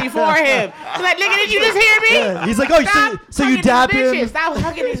presidency for him. He's like, nigga, did you just hear me? Yeah, he's like, "Oh, so you hugging dap these him?" bitches. Stop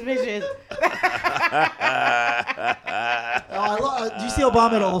hugging these bitches. Do you see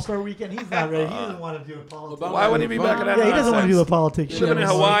Obama at All-Star Weekend? He's not ready. He doesn't want to do a politics. Why would he be back in that? Yeah, he doesn't want to do the nonsense? politics. Living in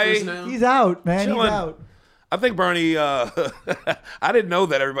Hawaii. He's out, man. Chilling. He's out. I think Bernie. I didn't know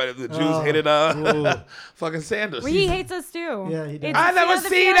that the Jews hated fucking Sanders. He hates us too. Yeah, he does. It's I never the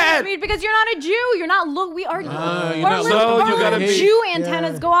see that. because you're not a Jew. You're not. Look, we are. you're we're not little so you gotta little be- Jew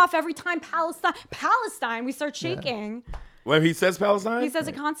antennas Yeah. go off every time Palestine. We start shaking. When he says Palestine, He says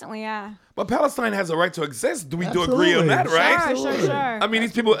it constantly. Yeah. but Palestine has a right to exist. Do we do agree on Absolutely. that, right? Sure. I mean,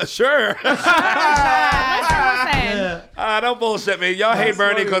 these people. Sure. Listen. Don't bullshit me. Y'all hate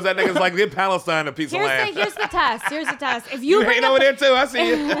Bernie because that nigga's like, give Palestine a piece of land. Here's the test. Here's the test. If You you bring hate up over there too. I see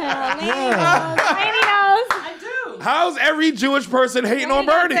you. Laney knows. I do. How's every Jewish person hating on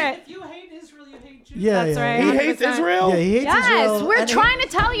Bernie? If you hate Israel, you hate Jews. Yeah, That's yeah. right. He hates 100%. Israel. Yeah, he hates Yes, Israel. we're and he- trying to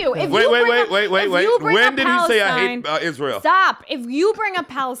tell you. If Wait. you bring up When did he say I Palestine- hate Israel? Stop. If you bring up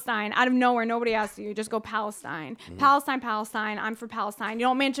Palestine out of nowhere, nobody asks you. Just go Palestine. Palestine. I'm for Palestine. You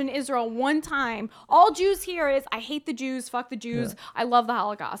don't mention Israel one time. All Jews hear is, I hate the Jews, fuck the Jews, I love the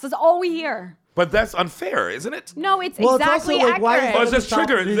Holocaust. That's all we hear. But that's unfair, isn't it? No, it's Well, exactly it's also like, why is accurate. Well, it's that just at the top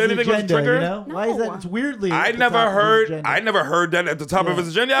trigger. of Is his anything was agenda, trigger? You know? Why is that? No. It's weirdly. I at the top of his agenda. never heard that at the top of his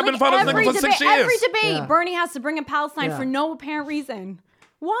agenda. I've been Like following this nigga for 6 years. Every debate, Yeah. Bernie has to bring up Palestine Yeah. for no apparent reason.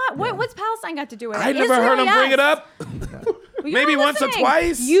 What? What's Palestine got to do with it? I never Israel, heard him bring yes. it up. Maybe once or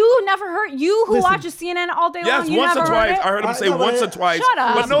twice. You never heard. You who watches CNN all day long. Yes, once or twice. I heard him say once or twice. Shut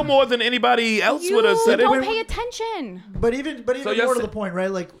up. But no more than anybody else would have said it. You don't pay attention. But even more to the point,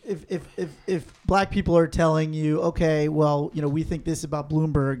 right? Like if black people are telling you, okay, well, we think this about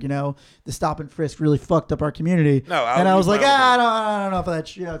Bloomberg, the stop and frisk really fucked up our community. No, I was like, I don't know if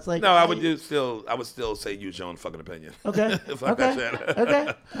that's, it's like. No, I would still say use your own fucking opinion. Okay. Fuck that shit. Okay.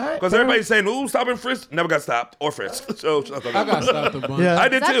 All right. Because everybody's saying, ooh, stop and frisk, never got stopped or frisked. So I got stopped a bunch. Yeah. I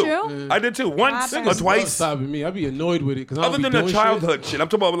did too. True? I did too. Once or twice. Stopping me. I'd be annoyed with it because Other than the childhood shit, I'm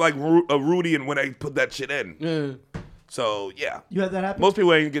talking about like Rudy and when they put that shit in. Yeah. So yeah, You had that happen? most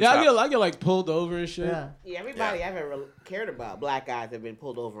people ain't get stopped. I get like pulled over and shit. Yeah. Everybody I've ever cared about, black guys have been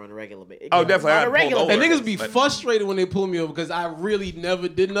pulled over on a regular basis. Oh, definitely. On a regular And basis. niggas be frustrated when they pull me over because I really never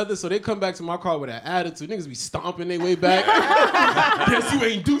did nothing. So they come back to my car with that attitude. Niggas be stomping their way back. Guess you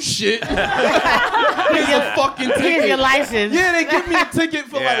ain't do shit. Here's a fucking ticket. Here's your license. Yeah, they give me a ticket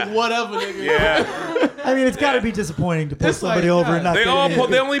for like whatever, nigga. Yeah. I mean, it's got to be disappointing to pull It's somebody like, over and not They get all anything.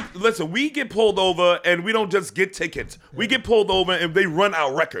 they only listen. We get pulled over, and we don't just get tickets. We get pulled over, and they run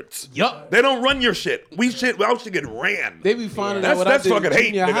our records. Yup. They don't run your shit. Our shit get ran. They be finding out That's what I did fucking in hate,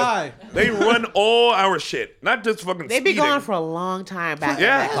 junior nigga. high. They run all our shit, not just fucking. They be speeding. gone for a long time back.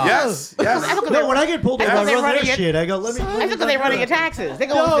 Yeah. then. Yes. No, when I get pulled over, I they're run their running it. shit. I go, let me. That's because they running your taxes. They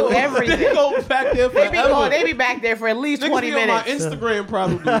go Yo, through everything. They go back there forever. They be back there for at least Niggas 20 be on my minutes. Instagram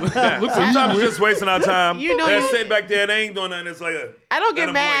probably. Look, sometimes we're just wasting our time. They're you- sitting back there, they ain't doing nothing. It's like I don't let get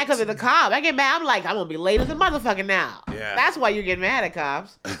 'em mad wait. because of the cop. I get mad. I'm like, I'm gonna be late as a motherfucker now. Yeah. That's why you get mad at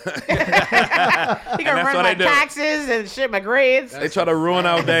cops. He gonna that's run what my they do. taxes and shit, my grades. They try to ruin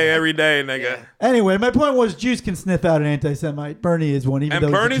our day every day, nigga. Anyway, my point was Jews can sniff out an anti-Semite. Bernie is one, even And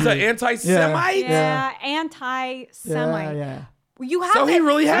though Bernie's he's a an Jew. anti-Semite? Yeah, anti-Semite. Yeah. You have So he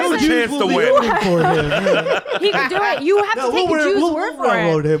really has a chance to win. Rooting for him. Yeah. He can do it. You have to take a Jew's word for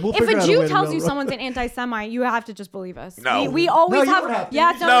railroad it. him. We'll If figure a out a Jew way to tells you railroad. someone's an anti-Semite, you have to just believe us. No. We always No, you have. don't have to.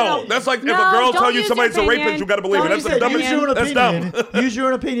 Yeah, No, that's like if a girl tell you somebody's a rapist, you gotta believe it. That's You the said dumbest. use your own That's opinion. dumb. Use your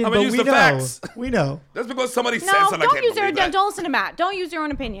own opinion, I'm but gonna use we the know. facts. We know. That's because somebody said No, something. I don't can't use your. believe that. Don't listen to Matt. Don't use your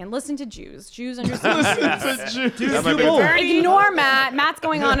own opinion. Listen to Jews. Jews understand. That might be both. fair. Ignore Matt. Matt's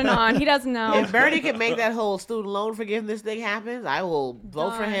going on and on. He doesn't know. If Bernie can make that whole student loan forgiveness thing happen, I will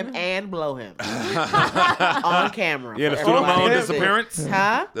vote for him and blow him on camera. Yeah, the for student everybody loan to see. disappearance.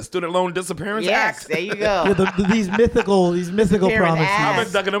 Huh? The student loan disappearance Yes, act. there you go. Yeah, these mythical Parent promises. ass. I've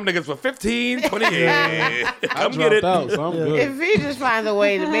been ducking them niggas for 15, 20 years. I Come get dropped it. out, so I'm good. If he just finds a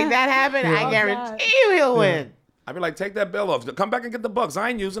way to make that happen, I guarantee you he'll win. I'd be like, take that bill off. Come back and get the bucks. I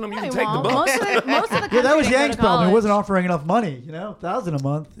ain't using them. You They can take the won't. bucks. Most of the Yeah, that was country didn't go Yang's to problem. He college. wasn't offering enough money. $1,000 a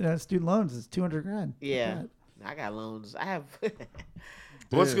month. Student loans is $200,000. Yeah. I got loans. I have.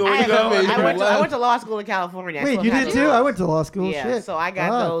 What school I, you go? I went to law school in California. I Wait, still you got did those. too? I went to law school. Yeah, Shit. so I got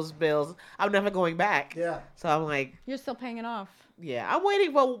Wow. those bills. I'm never going back. Yeah. So I'm like, You're still paying it off. yeah, I'm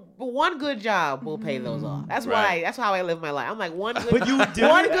waiting for one good job. Will pay those off. That's why. Right. That's how I live my life. I'm like one good. But you would do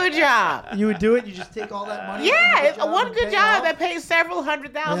one it? good job. You would do it? You just take all that money? Yeah, it's one and good pay it job off? that pays several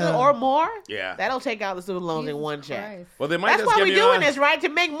 $100,000 Yeah. or more. Yeah. That'll take out the student loans in Jesus one check. Christ. Well, they might That's just why give we're you doing this, right? To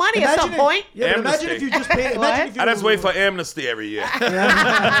make money at some point. Yeah, but imagine Amnesty. if you just paid. Imagine if you I just were- wait for amnesty every year.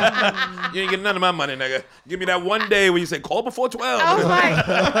 You ain't getting none of my money, nigga. Give me that one day where you say, call before 12. I was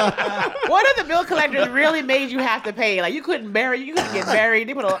like, what if the bill collectors really made you have to pay? Like you couldn't get buried.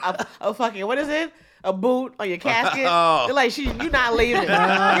 They put a fucking, what is it? A boot on your casket. Oh. They're like, you not leaving. You in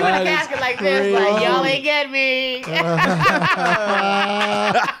the casket like this, like, y'all ain't get me. You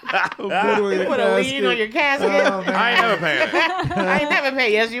put a lien on your casket. I ain't never paying it. I ain't never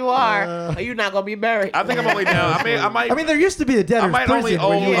pay. Yes, you are. Or you not gonna be buried. I think I'm only down. I mean, there used to be a I debtor's might only prison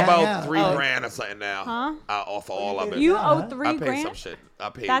where owe you hang about out. $3,000 or something now. Huh? Off of all of it. You owe I $3 paid grand. some shit. I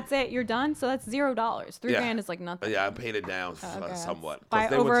paid. That's it. You're done. So that's $0. $3 Yeah. grand is like nothing. Yeah, I paid it down Okay. somewhat. 'Cause By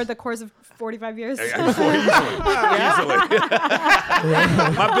they over would- the course of 45 years. Easily.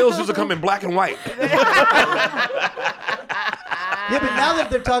 My bills used to come in black and white. Yeah, but now that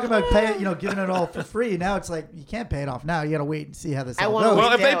they're talking about giving it all for free, now it's like you can't pay it off now. You got to wait and see how this all wanna goes.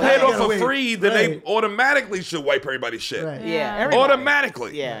 Well, if they Yeah, pay it you off gotta for wait. free, then they Right. automatically should wipe everybody's shit. Right. Yeah, Yeah. everybody.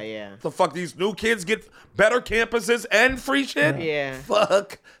 Automatically. Yeah. The fuck, these new kids get better campuses and free shit? Yeah.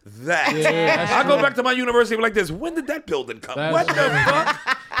 Fuck that. Yeah, I go back to my university and be like this. When did that building come? That's What the true. fuck?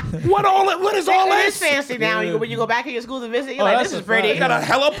 What is all It is this? fancy now. When you go back to your school to visit, you're Oh, like, that's this is a pretty. They got a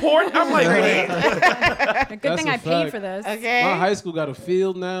heliport? I'm like, wait. Good thing a I paid fact. for this. Okay. My high school got a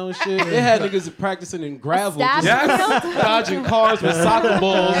field now and shit. They had niggas practicing in gravel, Stab just Yes. field? dodging cars with soccer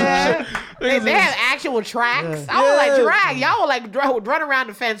balls and shit. They have actual tracks. I was like, drag. Y'all were like run around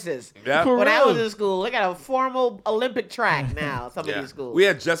the fences. Yeah. When I was in school, they got a formal Olympic track now. Some of these schools. We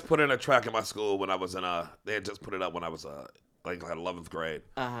had just put in a track in my school when I was in they had just put it up when I was like 11th grade.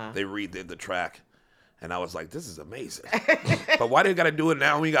 They redid the track. And I was like, this is amazing. But why they got to do it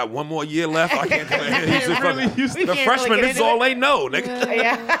now? We got one more year left. I can't come in. The freshmen, this is all they know. Nigga. They're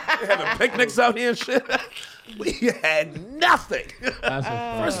having picnics out here and shit. We had nothing.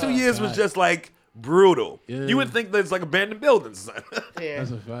 First 2 years was just like brutal. Yeah. You would think there's like abandoned buildings.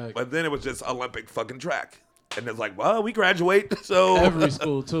 That's a fact. But then it was just Olympic fucking track. And it's like, well, we graduate. So every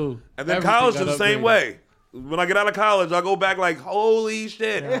school too. And then college is the same way. When I get out of college, I go back like, holy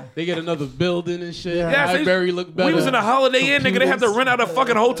shit. Yeah. They get another building and shit. Yeah, Highbury look better. We was in a Holiday Inn, nigga. They have to rent out a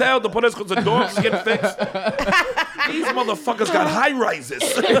fucking hotel to put us because the dogs is getting fixed. These motherfuckers got high rises.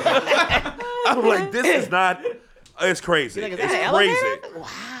 I'm like, this is not, it's crazy. Like, it's crazy.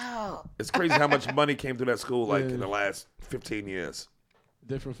 Wow. It's crazy how much money came through that school like in the last 15 years.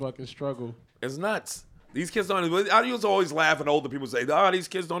 Different fucking struggle. It's nuts. These kids don't. I used to always laugh when older people say, "Oh, these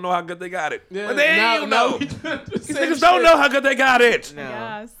kids don't know how good they got it." Yeah, but they don't know. These niggas don't know how good they got it. No.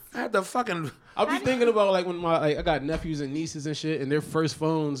 Yes. I had to fucking. I'll be thinking about like when I got nephews and nieces and shit, and their first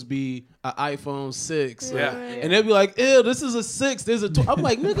phones be an iPhone 6. Yeah. And they'll be like, ew, this is a 6. There's a 12. I'm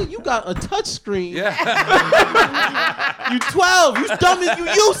like, nigga, you got a touch screen. Yeah. You 12. You dumb as you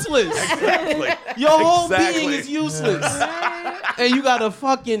useless. Exactly. Your whole being is useless. And you got a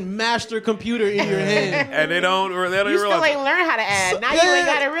fucking master computer in your hand. And they don't You realize. still ain't learn how to add. Now you ain't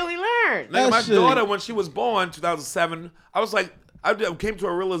got to really learn. Like my daughter, when she was born, 2007, I was like, I came to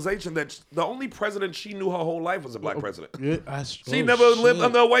a realization that the only president she knew her whole life was a black president. Yeah, she never lived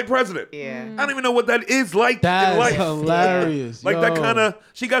under a white president. Yeah. I don't even know what that is like in life. That's hilarious. Like that kind of,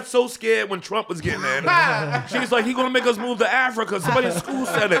 she got so scared when Trump was getting in. She was like, he gonna make us move to Africa. Somebody in school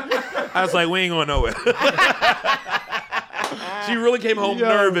said it. I was like, we ain't going nowhere. She really came home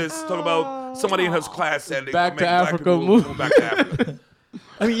nervous, talking about somebody in her class said they back make to black Africa, people move back to Africa.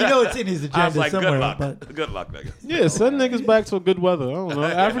 I mean, you know it's in his agenda I was like, somewhere. good luck. But Good luck, nigga. Yeah, send niggas back to a good weather. I don't know.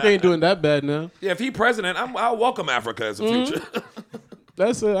 Africa ain't doing that bad now. Yeah, if he president, I'll welcome Africa as a future.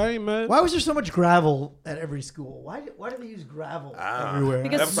 That's it. I ain't mad. why was there so much gravel at every school? Why do they use gravel everywhere?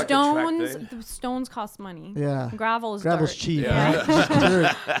 Because That was like a track stones cost money. Yeah. Gravel's Gravel's dirt. cheap. Yeah.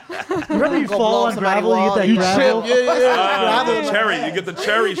 Dirt. Remember you Go fall blow on somebody's gravel, you wall, get you that gravel? The cherry. You get the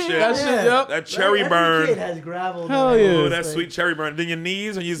cherry shit. That shit, yep. That cherry Every burn. kid has gravel. Hell there. yeah. Oh, that sweet cherry burn. Then your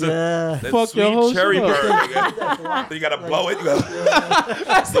knees and use that Fuck sweet your whole cherry shit up. burn. Nigga. Then you gotta blow it. You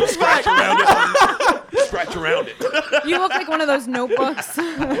gotta scratch around it. Scratch around it. You look like one of those notebooks.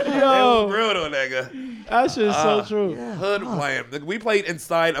 Yo, Brutal, nigga. that shit's so true. Hood playing. We played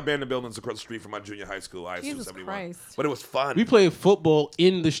inside abandoned buildings across the street from my junior high school, ISU Jesus 71. Christ. But it was fun. We played football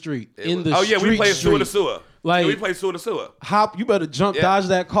in the street. Oh yeah, we played sewer to sewer. Like, we played sewer to sewer. Hop, you better jump, dodge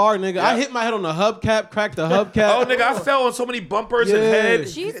that car, nigga. Yeah. I hit my head on the hubcap, cracked the hubcap. Oh nigga, I fell on so many bumpers and head,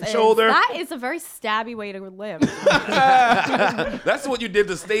 Jesus, and shoulder. that is a very stabby way to live. That's what you did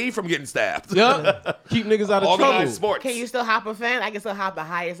to stay from getting stabbed. Yup. Keep niggas out of Organized trouble. sports. Can you still hop a fence? I can still hop the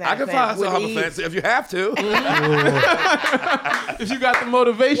highest I can fence. still hop a fence if you have to. If you got the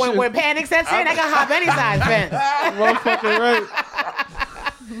motivation. When panic sets in, I can hop any size fence. Motherfucking right.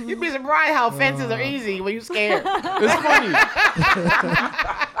 You'd be surprised how fences are easy when you're scared. It's funny.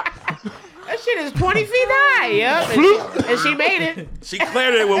 That shit is 20 feet high, yep. And she made it. She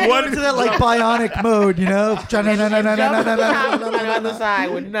cleared it with one. Into that like bionic mode, you know? On the other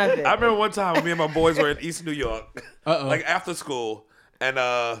side with nothing. I remember one time when me and my boys were in East New York, Uh-oh. like after school, and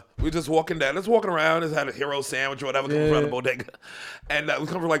we were just walking down, just walking around, just had a hero sandwich or whatever, coming from the bodega, and we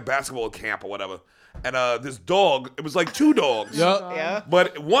come from like basketball camp or whatever. And this dog, it was like two dogs. Yup. Yeah.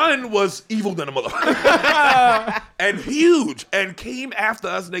 But one was evil than a motherfucker. And huge. And came after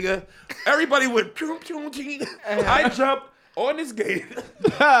us, nigga. Everybody went, I jumped on this gate.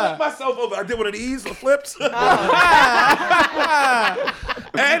 Flipped myself over. I did one of these flips. And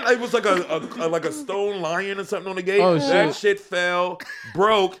it was like a stone lion or something on the gate. Oh, that shit. shit fell,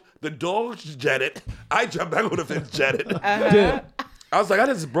 broke. The dog jetted. I jumped back on the fence, jetted. I was like, I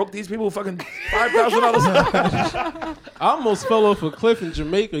just broke these people fucking $5,000. I almost fell off a cliff in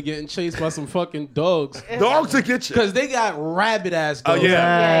Jamaica getting chased by some fucking dogs. Dogs to get you. Because they got rabid ass Oh dogs.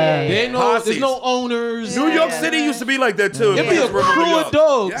 yeah. They ain't no, Posses. there's no owners. New York City used to be like that too. It'd be a crew of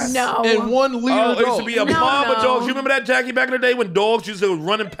dogs. Yes. No. And one leader Oh, it used dog. to be a mob of dogs. You remember that, Jackie, back in the day when dogs used to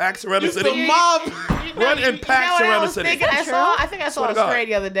run in packs around the It's city? the mob. Run in packs what I around the was city. thinking? I think I saw Swear a to God. stray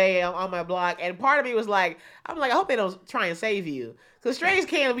the other day on my block, and part of me was like, I'm like, I hope they don't try and save you. Because strays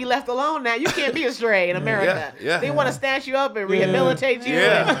can't be left alone now. You can't be a stray in America. Yeah. They want to snatch you up and rehabilitate you.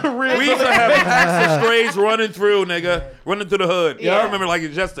 Yeah. We used to have packs of strays running through, nigga. Running through the hood. Yeah. I remember like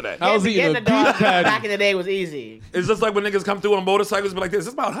it yesterday. I was eating a dog back in the day was easy. It's just like when niggas come through on motorcycles, be like this.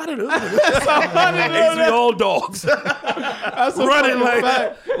 It's about 100 of them. It's about 100 of them. Old dogs. Running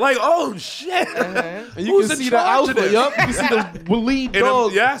like, oh shit. And you can see the outfit. Yup. You can see the lead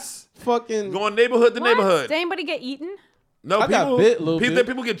dogs. Yes. Fucking going neighborhood to neighborhood. Did anybody get eaten? No,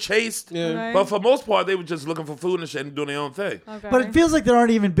 people get chased. Yeah. Right. But for most part, they were just looking for food and shit and doing their own thing. Okay. But it feels like there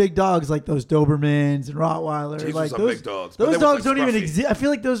aren't even big dogs like those Dobermans and Rottweilers. Jesus, like some those big dogs. Those dogs like don't even exist. I feel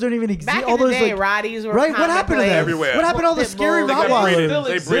like those don't even exist. Back all in the those day, like Rotties were right. What happened to them? Everywhere. What happened to all the scary Rottweilers?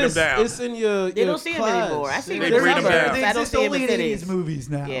 They breed them down. It's in your. They don't see them anymore. I see them in They the breed them suburbs. down. They I don't exist see them only in in cities. 80s movies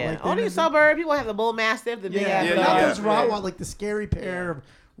now. Yeah, Like, only in suburbs. People have the bull mastiff, the big ass but dog. not those Rottweilers, like the scary pair of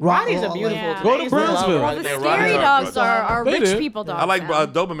Rotties are beautiful. Yeah. Go to Brownsville. Well, the They're scary right. dogs are They rich did. people dogs. I like now.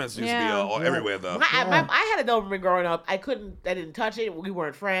 Dobermans used to be everywhere though. I had a Doberman growing up. I didn't touch it. We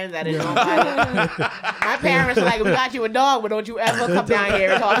weren't friends. I didn't know about it. My parents were like, we got you a dog, but don't you ever come down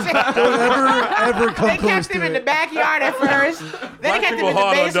here and talk shit. ever come They close kept him to in it. the backyard at first. Then they kept him in the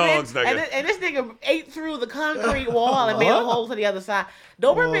hard on basement. dogs, nigga. And this nigga ate through the concrete wall and made a hole to the other side.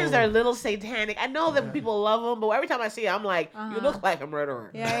 Dobermans are a little satanic. I know that people love them, but every time I see them, I'm like, you look like a murderer.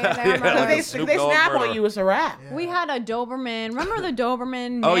 Yeah, They snap on you, it's a wrap. We had a Doberman. Remember the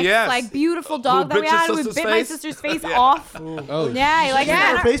Doberman? Oh, mix? yes. Like beautiful dog Who that we bit your had. We sister's bit my face? sister's face off. Oh, Yeah, he like She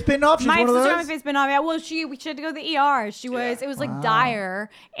had her face bitten off. She's my one of sister those. had my face bitten off. Yeah, well, she had to go to the ER. She was. It was like dire,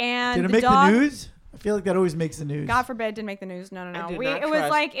 and Did it the make dog. the news? I feel like that always makes the news. God forbid, didn't make the news. No. I do It not was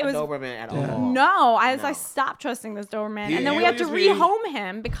trust like it a was. Doberman at all. No, I stopped trusting this Doberman, and then we had to rehome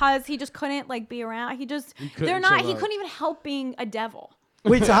him because he just couldn't like be around. He couldn't even help being a devil.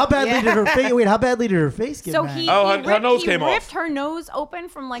 Wait, so how badly did her face? Wait, how badly did her face get? So mad? her nose came off. He ripped her nose open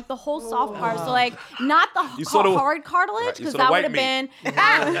from like the whole soft part. So like not the saw hard cartilage because that would have been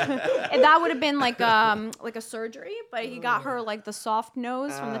that would have been like a surgery. But he got her like the soft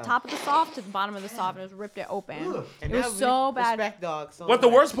nose from the top of the soft to the bottom of the soft and just ripped it open. And it was so bad. Respect dogs. So But the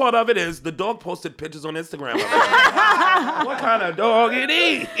much. worst part of it is the dog posted pictures on Instagram. What kind of dog it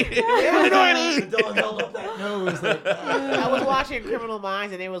is? The dog held up that nose. Like, I was watching Criminal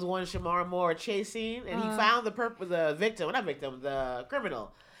Minds, and there was one Shamar Moore chase scene, and he found the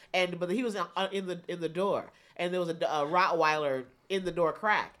criminal, but he was in the door, and there was a Rottweiler in the door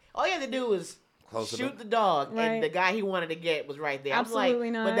crack. All you had to do was shoot the dog, and the guy he wanted to get was right there. Absolutely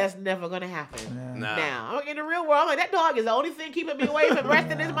I'm like, not. but that's never gonna happen. Nah. Now, I'm like, in the real world, I'm like, that dog is the only thing keeping me away from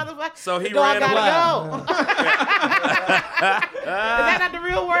resting this motherfucker. So he the dog ran gotta go. Is that not the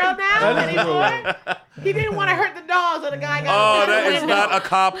real world now anymore? He didn't want to hurt the dog, so the guy got. Oh, that is not a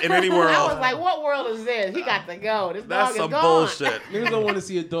cop in any world. I was like, what world is this? He got to go. This That's dog some is gone. bullshit. Niggas don't want to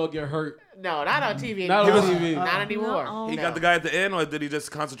see a dog get hurt. No, not on TV Not anymore. on TV. Not anymore. No. He got the guy at the end, or did he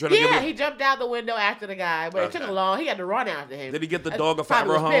just concentrate on Yeah, giving he jumped out the window after the guy, but it took a long. He had to run after him. Did he get the dog a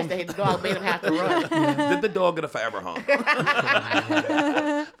Probably fiber was home? pissed that the dog made him have to run. Did the dog get a fiber home?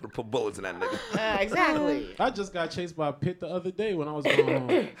 Put bullets in that nigga. Exactly. I just got chased by a pit the other day when I was going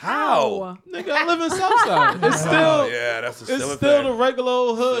home. How? Nigga, I live in Southside. It's still, yeah, that's it's still still a the thing. regular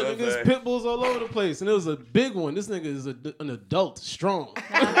old hood. Still a Niggas thing. pit bulls all over the place, and it was a big one. This nigga is an adult, strong.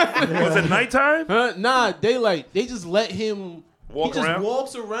 Was it nighttime? Nah, daylight. They just let him Walk he just around?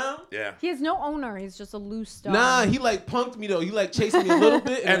 walks around. Yeah. He has no owner. He's just a loose dog. Nah, he like punked me though. He like chased me a little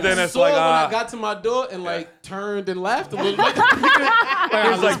bit, And then it's saw like, when I got to my door and like turned and laughed a little bit.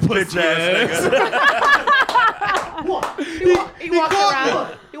 He's like bitch ass nigga. He walks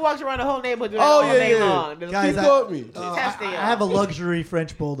around. He walks around the whole neighborhood doing Oh, all yeah, day yeah. long. Just Guys, He caught me. testing I y'all. have a luxury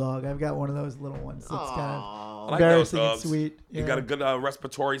French bulldog. I've got one of those little ones. That's kind Aw. of I like those embarrassing and dogs. sweet. You got a good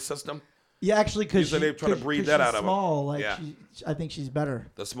respiratory system. Yeah, actually, because Usually they try to breed that out of 'em. small. Like Yeah. I think she's better.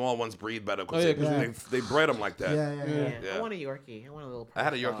 The small ones breed better Oh, yeah, because they bred them like that. Yeah. I want a Yorkie. I want a little. I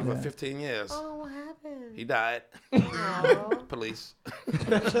had a Yorkie for 15 years. Oh, what happened? He died. Oh. Police.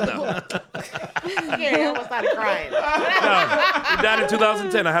 Scary. I almost started crying. No, he died in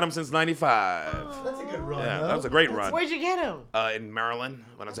 2010. I had him since 95. That's a good run. Yeah, that was a great run. Where'd you get him? In Maryland,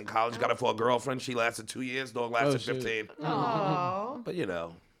 when I was in college, got it for a girlfriend. She lasted 2 years. Dog lasted shit. 15. Oh. But you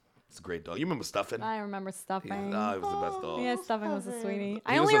know, it's a great dog. You remember Stuffing? I remember stuffing. No, he was the best dog. Yeah, stuffing was a sweetie.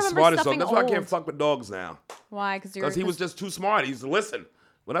 I He was only the remember smartest dog. stuffing That's why I can't old. fuck with dogs now. Why? Because Because he was just too smart. He used to listen.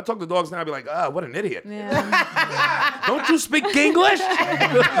 When I talk to dogs now, I'd be like, what an idiot. Yeah. Don't you speak English?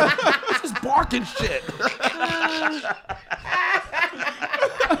 This is barking shit.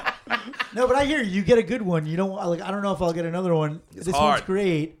 No, but I hear you get a good one. You don't like. I don't know if I'll get another one. It's this hard. one's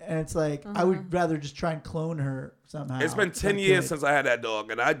great, and it's like I would rather just try and clone her somehow. It's been 10 years since I had that dog,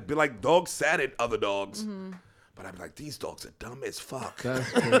 and I'd be like, dogs sat at other dogs, but I'd be like, these dogs are dumb as fuck. That's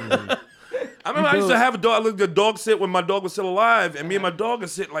crazy. I remember I used to have a dog. Look, the dog sit when my dog was still alive, and me and my dog are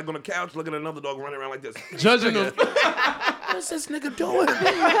sitting like on the couch, looking at another dog running around like this, Judging them. What's this nigga doing?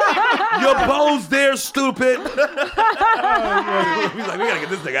 Your bow's there, stupid. He's like, we gotta get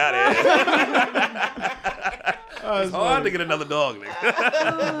this nigga out of here. It's hard to get another dog,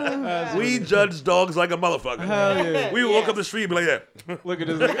 nigga. We judge dogs like a motherfucker. Hell yeah. We walk up the street and be like that. Look at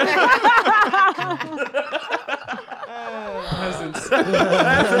this nigga.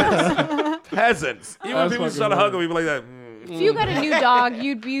 Peasants. Even when people try to hug him, we be like that. If you got a new dog,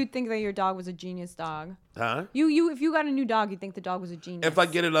 you'd think that your dog was a genius dog. Huh? If you got a new dog, you'd think the dog was a genius. If I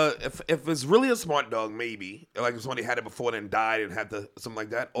get it, if it's really a smart dog, maybe like if somebody had it before and then died and had to something like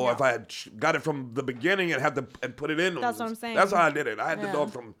that, or if I had got it from the beginning and had to and put it in. That's what I'm saying. That's how I did it. I had the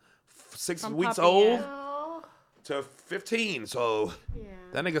dog from 6 weeks puppy, old to 15, so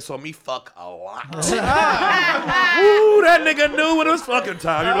that nigga saw me fuck a lot. Ooh, that nigga knew when it was fucking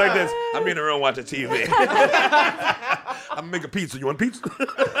time. You're like this. I'm in the room watching TV. I'm making pizza. You want pizza?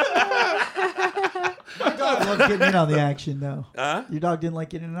 My dog loves getting in on the action, though. Huh? Your dog didn't like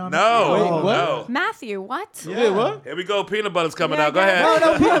getting in on it? No. Wait, what? No. Matthew, what? Yeah, what? Here we go. Peanut butter's coming Yeah, out. Go yeah. ahead.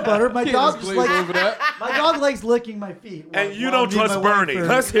 No, peanut butter. My dog Just just glaze likes over that. my dog likes licking my feet. And you while don't me and trust my wife Bernie. are-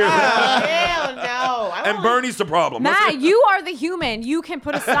 Let's hear that. Hell no. And Bernie's the problem. Matt, you are the human. You can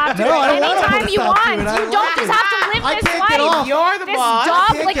put a stop to No, I it don't wanna anytime put a you stop to want. it. I You like don't just it. have to live I this can't get life. off. You're the This boss. dog I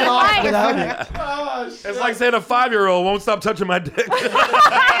can't licking get off life. without it. It's like saying a 5-year-old won't stop touching my dick.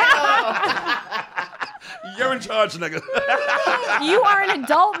 You're in charge, nigga. You are an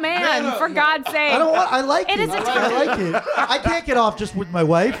adult man, for God's sake. I don't want. I like It it. is a I like it. I can't get off just with my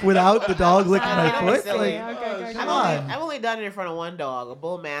wife without the dog licking my don't foot. be silly. Like, Okay. come on. I've only done it in front of one dog, a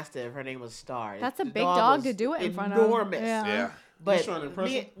bull mastiff. Her name was Star. That's a The big dog was to do it in front of. enormous. Yeah. But trying to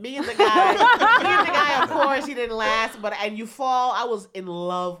impress him? me and the guy, of course, he didn't last. And you fall. I was in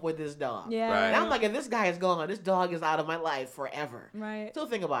love with this dog. Yeah. Right. And I'm like, if this guy is gone, this dog is out of my life forever. Right. Still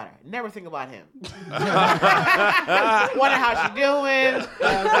think about her. Never think about him. Wonder how she doing.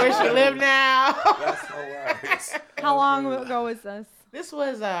 Where she live now. That's hilarious. How long ago was this? This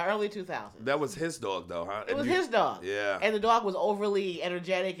was early 2000s. That was his dog, though, huh? It was his dog. Yeah. And the dog was overly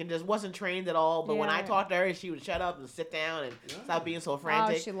energetic and just wasn't trained at all. But when I Yeah. talked to her, she would shut up and sit down and stop being so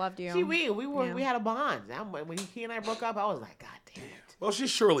frantic. Oh, she loved you. See, we had a bond. When he and I broke up, I was like, God damn it. Well, she's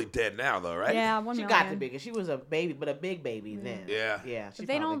surely dead now, though, right? Yeah, 1 She million. got to be, because she was a baby, but a big baby then. Yeah. Yeah. She's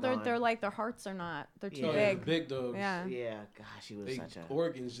They probably don't. gone. They're like their hearts are not. They're too Yeah. big. Big dogs. Yeah. Yeah, gosh, she was They such a.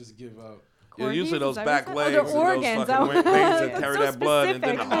 organs just give out. Yeah, usually Corgis? those Is that back what legs you and said? those Oh, they're organs. fucking Oh, wings that that's carry so that blood and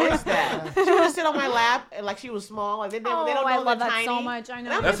then the specific. heart. What's that? She would sit on my lap and like she was small. Like they don't know I love they're that tiny. so much. I know.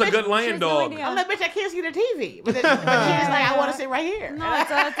 And I'm That's like, a good laying She has no dog. idea. I'm like, bitch, I can't see the TV. But, then, but she's like, I want to sit right here. No, it's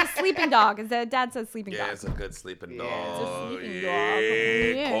a sleeping dog. Dad says sleeping Yeah, dog. it's a good sleeping dog. Yeah, it's a sleeping yeah, dog.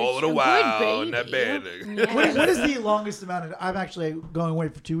 Yeah, call it's it a a good wow in that bed. baby. nigga. What is the longest amount of? I'm actually going away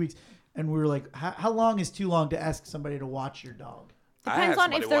for 2 weeks, and we were like, how long is too long to ask somebody to watch your dog? I had Depends on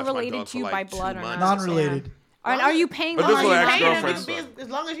somebody if they're watch my related dog to for you like by 2 blood or months. not. Non-related. Yeah. Are you paying? But this are was you an paying ex-girlfriend, them? so- As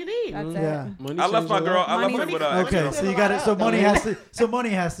long as you need. That's Yeah. it. Money I left my change your girl. life. I left Money her with a. Okay, so you got it. So money has to. So money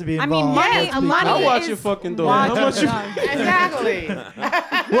has to be I involved. mean, money. That's Money I'll watch is your fucking dog. watching How much the you? dog. Exactly.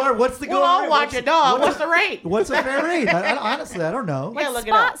 What's the We'll going all rate? watch your dog. What's the rate? What's a fair rate? Honestly, I don't know. You gotta look it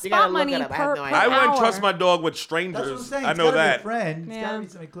spot- up. You gotta spot look money it up. I per- have no per idea. I wouldn't hour. trust my dog with That's what I'm strangers. saying. I It's know gotta be a that. friend. It's Yeah. gotta be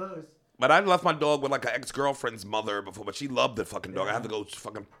somebody close. But I left my dog with like an ex-girlfriend's mother before, but she loved the fucking dog. I had to go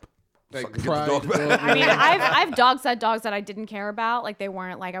fucking Like get the pride dog back. dog. I mean, I've dogs that I didn't care about. Like they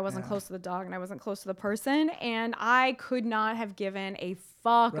weren't like I wasn't close to the dog and I wasn't close to the person, and I could not have given a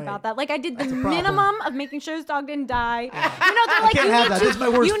fuck Right. about that. Like I did the That's a problem. minimum of making sure his dog didn't die. You know, they're like can't you have need that. to. This is my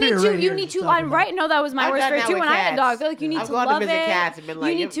worst you need fear to. right you here need to to. talk I'm about. right. No, that was my I've worst done fear that too. with When I had a cats. dog, they're like you need I've to gone to love visit it. cats and been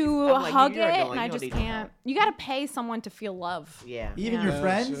like, you need I'm to like, hug you're it, annoying. and I You don't just need to can't. hug. You got to pay someone to feel love. Yeah. Even Yeah. your Yeah,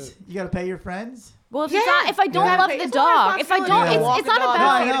 friends, shit. you gotta pay your friends. Well, if Yeah. it's not, if I don't Yeah. love It's the not dog, if I don't, responsibility to walk it's the not dog. No,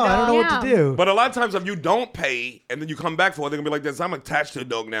 about. I know. I don't know what to Yeah. do. But a lot of times, if you don't pay and then you come back for it, they're gonna be like this. I'm attached to the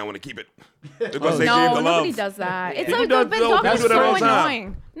dog now. I want to keep it because they gave No, the love. nobody does that. It's People like do- the no, dog people is do that all so the time.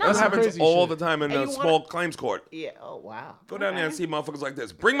 annoying. That happens all the time in a small claims court. Yeah. Oh, wow. Go down there and see motherfuckers like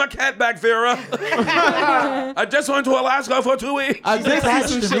this. Bring my cat back, Vera. I just went to Alaska for 2 weeks. I did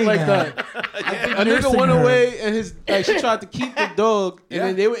see some shit like that. A nigga went away and she tried to keep the dog, and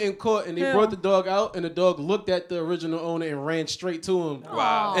then they were in court and they brought the dog out, and the dog looked at the original owner and ran straight to him.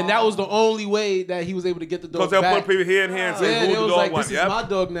 Wow. And that was the only way that he was able to get the dog back. Because they'll put people here and here and say, who the dog like, wants. this is my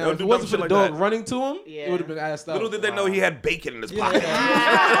dog now. If it wasn't for the dog running to him, it would have been asked out. Little did they know he had bacon in his pocket.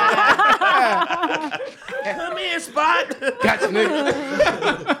 Come here, Spot. Gotcha,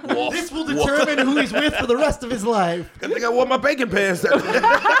 nigga. This will determine who he's with for the rest of his life. I think I wore my bacon pants.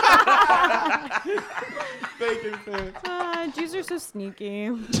 Bacon pants. Jews are so sneaky.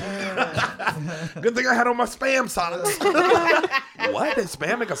 Good thing I had on my Spam socks. What? Did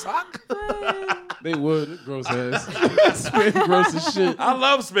Spam make a sock? They would. Gross ass. Spam gross as shit. I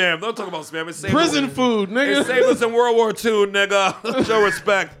love Spam. Don't talk about Spam. It saved Prison food, nigga. It saved us in World War II, nigga. Show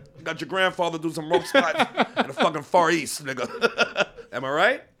respect. Got your grandfather do some rope scotch in the fucking Far East, nigga. Am I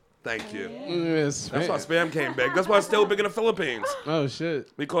right? Thank you. Yes, That's why Spam came big. That's why it's still big in the Philippines. Oh,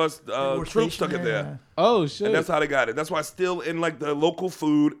 shit. Because troops took it there. Oh, shit. And that's how they got it. That's why it's still in like the local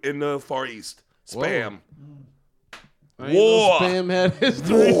food in the Far East. Spam. War. Spam had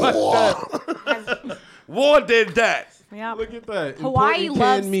history like that. War did that. Yeah. Look at that. Hawaii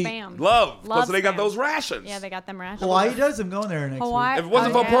loves meat. Spam. Love. Because they got Spam. those rations. Yeah, they got them rations. Hawaii does. I'm going there next Hawaii. If it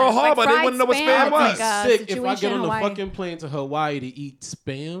wasn't for Pearl Harbor, they wouldn't know what Spam was. It's like a Sick if I get situation on in the Hawaii. fucking plane to Hawaii to eat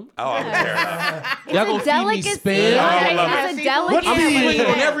Spam. Oh, I'm tearing up. Y'all gonna feed me Delicacy. Spam? I love It's it. a delicacy. I'm spitting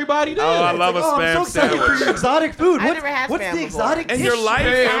on everybody there. Oh, I love a week. I'm so Spam excited for sandwich. your exotic food. I never had What's Spam the before. exotic In dish? your life? I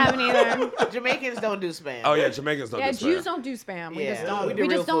haven't either. Jamaicans don't do Spam. Oh, yeah, Jamaicans don't Yeah, do Spam. Jews don't do Spam. We Yeah, just don't. we do We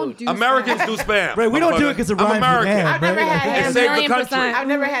real just don't food. do Americans Spam. do Spam. Right, we don't do it because it I'm rhymes with American. ham. I've never right? had It ham. saved the 1,000,000%. country. I've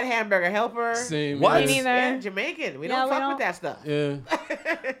never had hamburger helper. Same. What? Me neither. Yeah, Jamaican. We don't we fuck don't. with that stuff. Yeah.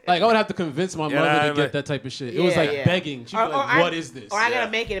 Like, I would have to convince my mother to get that type of shit. It was like begging. She'd be like, what is this? Or I gotta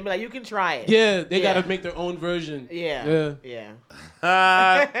make it and be like, you can try it. Yeah, they gotta make their own version. Yeah.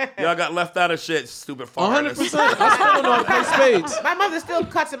 Y'all got left out of shit, stupid 100%. foreigners. I still don't know how to play spades. My mother still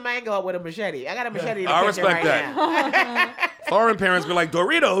cuts a mango up with a machete. I got a machete in the I kitchen respect right that. now. Foreign parents be like,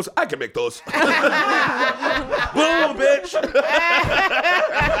 Doritos, I can make those. Boom, bitch.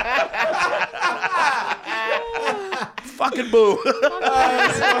 Fucking boo.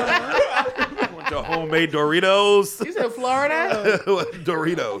 Want your homemade Doritos? You said Florida?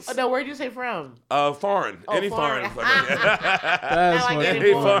 Doritos. Oh, no, where'd you say from? Foreign. Any foreign. That's like funny.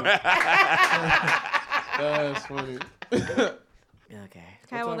 any foreign. That's funny. Okay.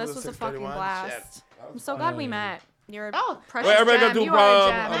 Okay, well, this was a fucking blast. I'm so glad we met. You're a precious Wait, everybody gotta gem. do You are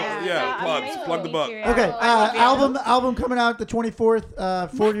a gem. plugs. amazing. Plug the book. Thank you. Okay, I love you. album coming out the 24th.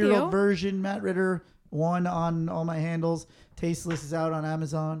 40-year-old Matthew. version. Matt Ritter, 1 on all my handles. Tasteless is out on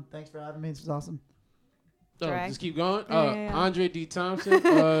Amazon. Thanks for having me. This was awesome. Oh, Drag. just keep going. Yeah. Andre D.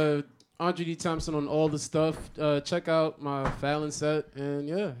 Thompson. Andre D. Thompson on all the stuff. Check out my Fallon set. And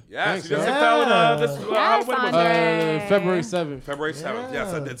Yes, thanks, you just man. said Fallon. This is Yes, when was it? Andre. February 7th. February 7th.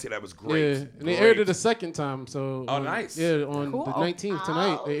 Yes, I did see that. It was great. Yeah, and they aired it a second time. So nice. Yeah, on Cool. the 19th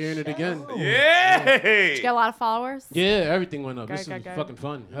tonight, they airing it again. Yay! Did you get a lot of followers? Yeah, everything went up. This Good, was good. fucking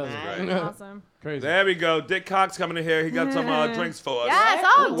fun. Hell yeah. Right. Awesome. Crazy. There we go. Dick Cox coming in here. He got some drinks for us. Yes.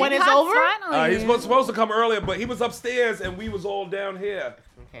 Oh, When Dick it's Cox over? finally. He's supposed to come earlier, but he was upstairs and we was all down here.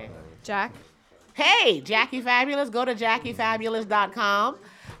 Okay. Jack. Hey, Jacki Fabulous. Go to JackiFabulous.com.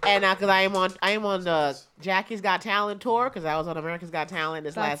 And because I am on the Jackie's Got Talent tour because I was on America's Got Talent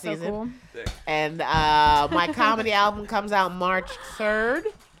this last That's so season. cool. And my comedy album comes out March 3rd.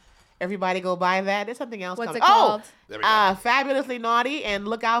 Everybody go buy that. There's something else What's coming. it called? There we go. Fabulously Naughty. And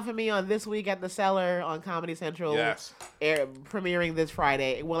look out for me on This Week at the Cellar on Comedy Central. Yes. Premiering this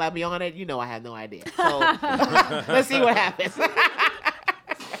Friday. Will I be on it? You know I have no idea. So let's see what happens.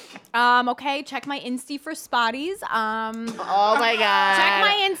 Okay, check my Insta for spotties. Oh my God. Check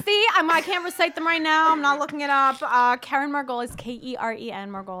my Insta. I can't recite them right now. I'm not looking it up. Karen Margolis,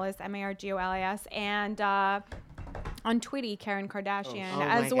 Keren Margolis, Margolis, and on Twitty, Karen Kardashian Oh my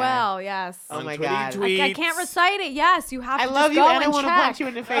as God. well. Yes. Oh my Twitty God. tweet. I can't recite it. Yes, you have to I love just you go and I and want to check. punch you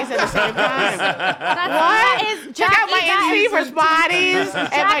in the face at the same time. That is Check out my Jackie, Insta for spotties and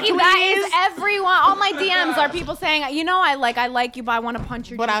my Jackie, that is tweets. everyone. All my DMs are people saying, you know, I like you, but I want to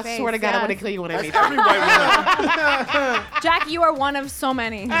punch your But I face. swear to God, I Yes. want to kill you when I meet Every you. white woman. Jackie, you are one of so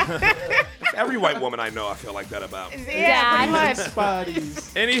many. Every white woman I know, I feel like that about. Yeah, pretty much.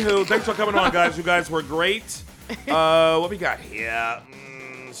 Spotties. Anywho, thanks for coming on, guys. You guys were great. What we got here?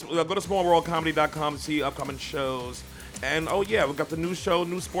 Go to smallworldcomedy.com to see upcoming shows. And, oh, yeah, we got the new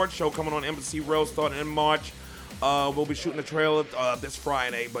sports show coming on Embassy Row starting in March. We'll be shooting the trailer this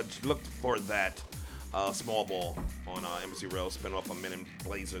Friday, but look for that small ball on Embassy Rail, spin off of Men in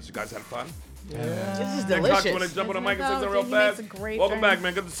Blazers. You guys have fun? Yeah. This is Nick, delicious. you want to jump on the mic and say something real He fast? makes a great Welcome drink. back,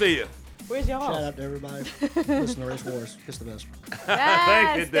 man. Good to see you. Where's y'all? Shout out to everybody. Listen to Race Wars. It's the best.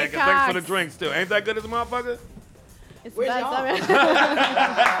 Thank you, Yes, Dick. And thanks for the drinks, too. Ain't that good as a motherfucker? It's Where's the y'all? best.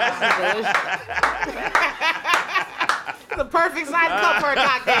 The perfect size cup for a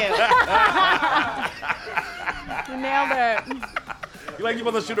cocktail. You nailed it. You like you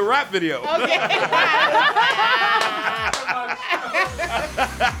about to shoot a rap video. Okay.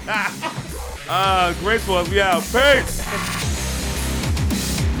 Grace Wars, we out. Peace.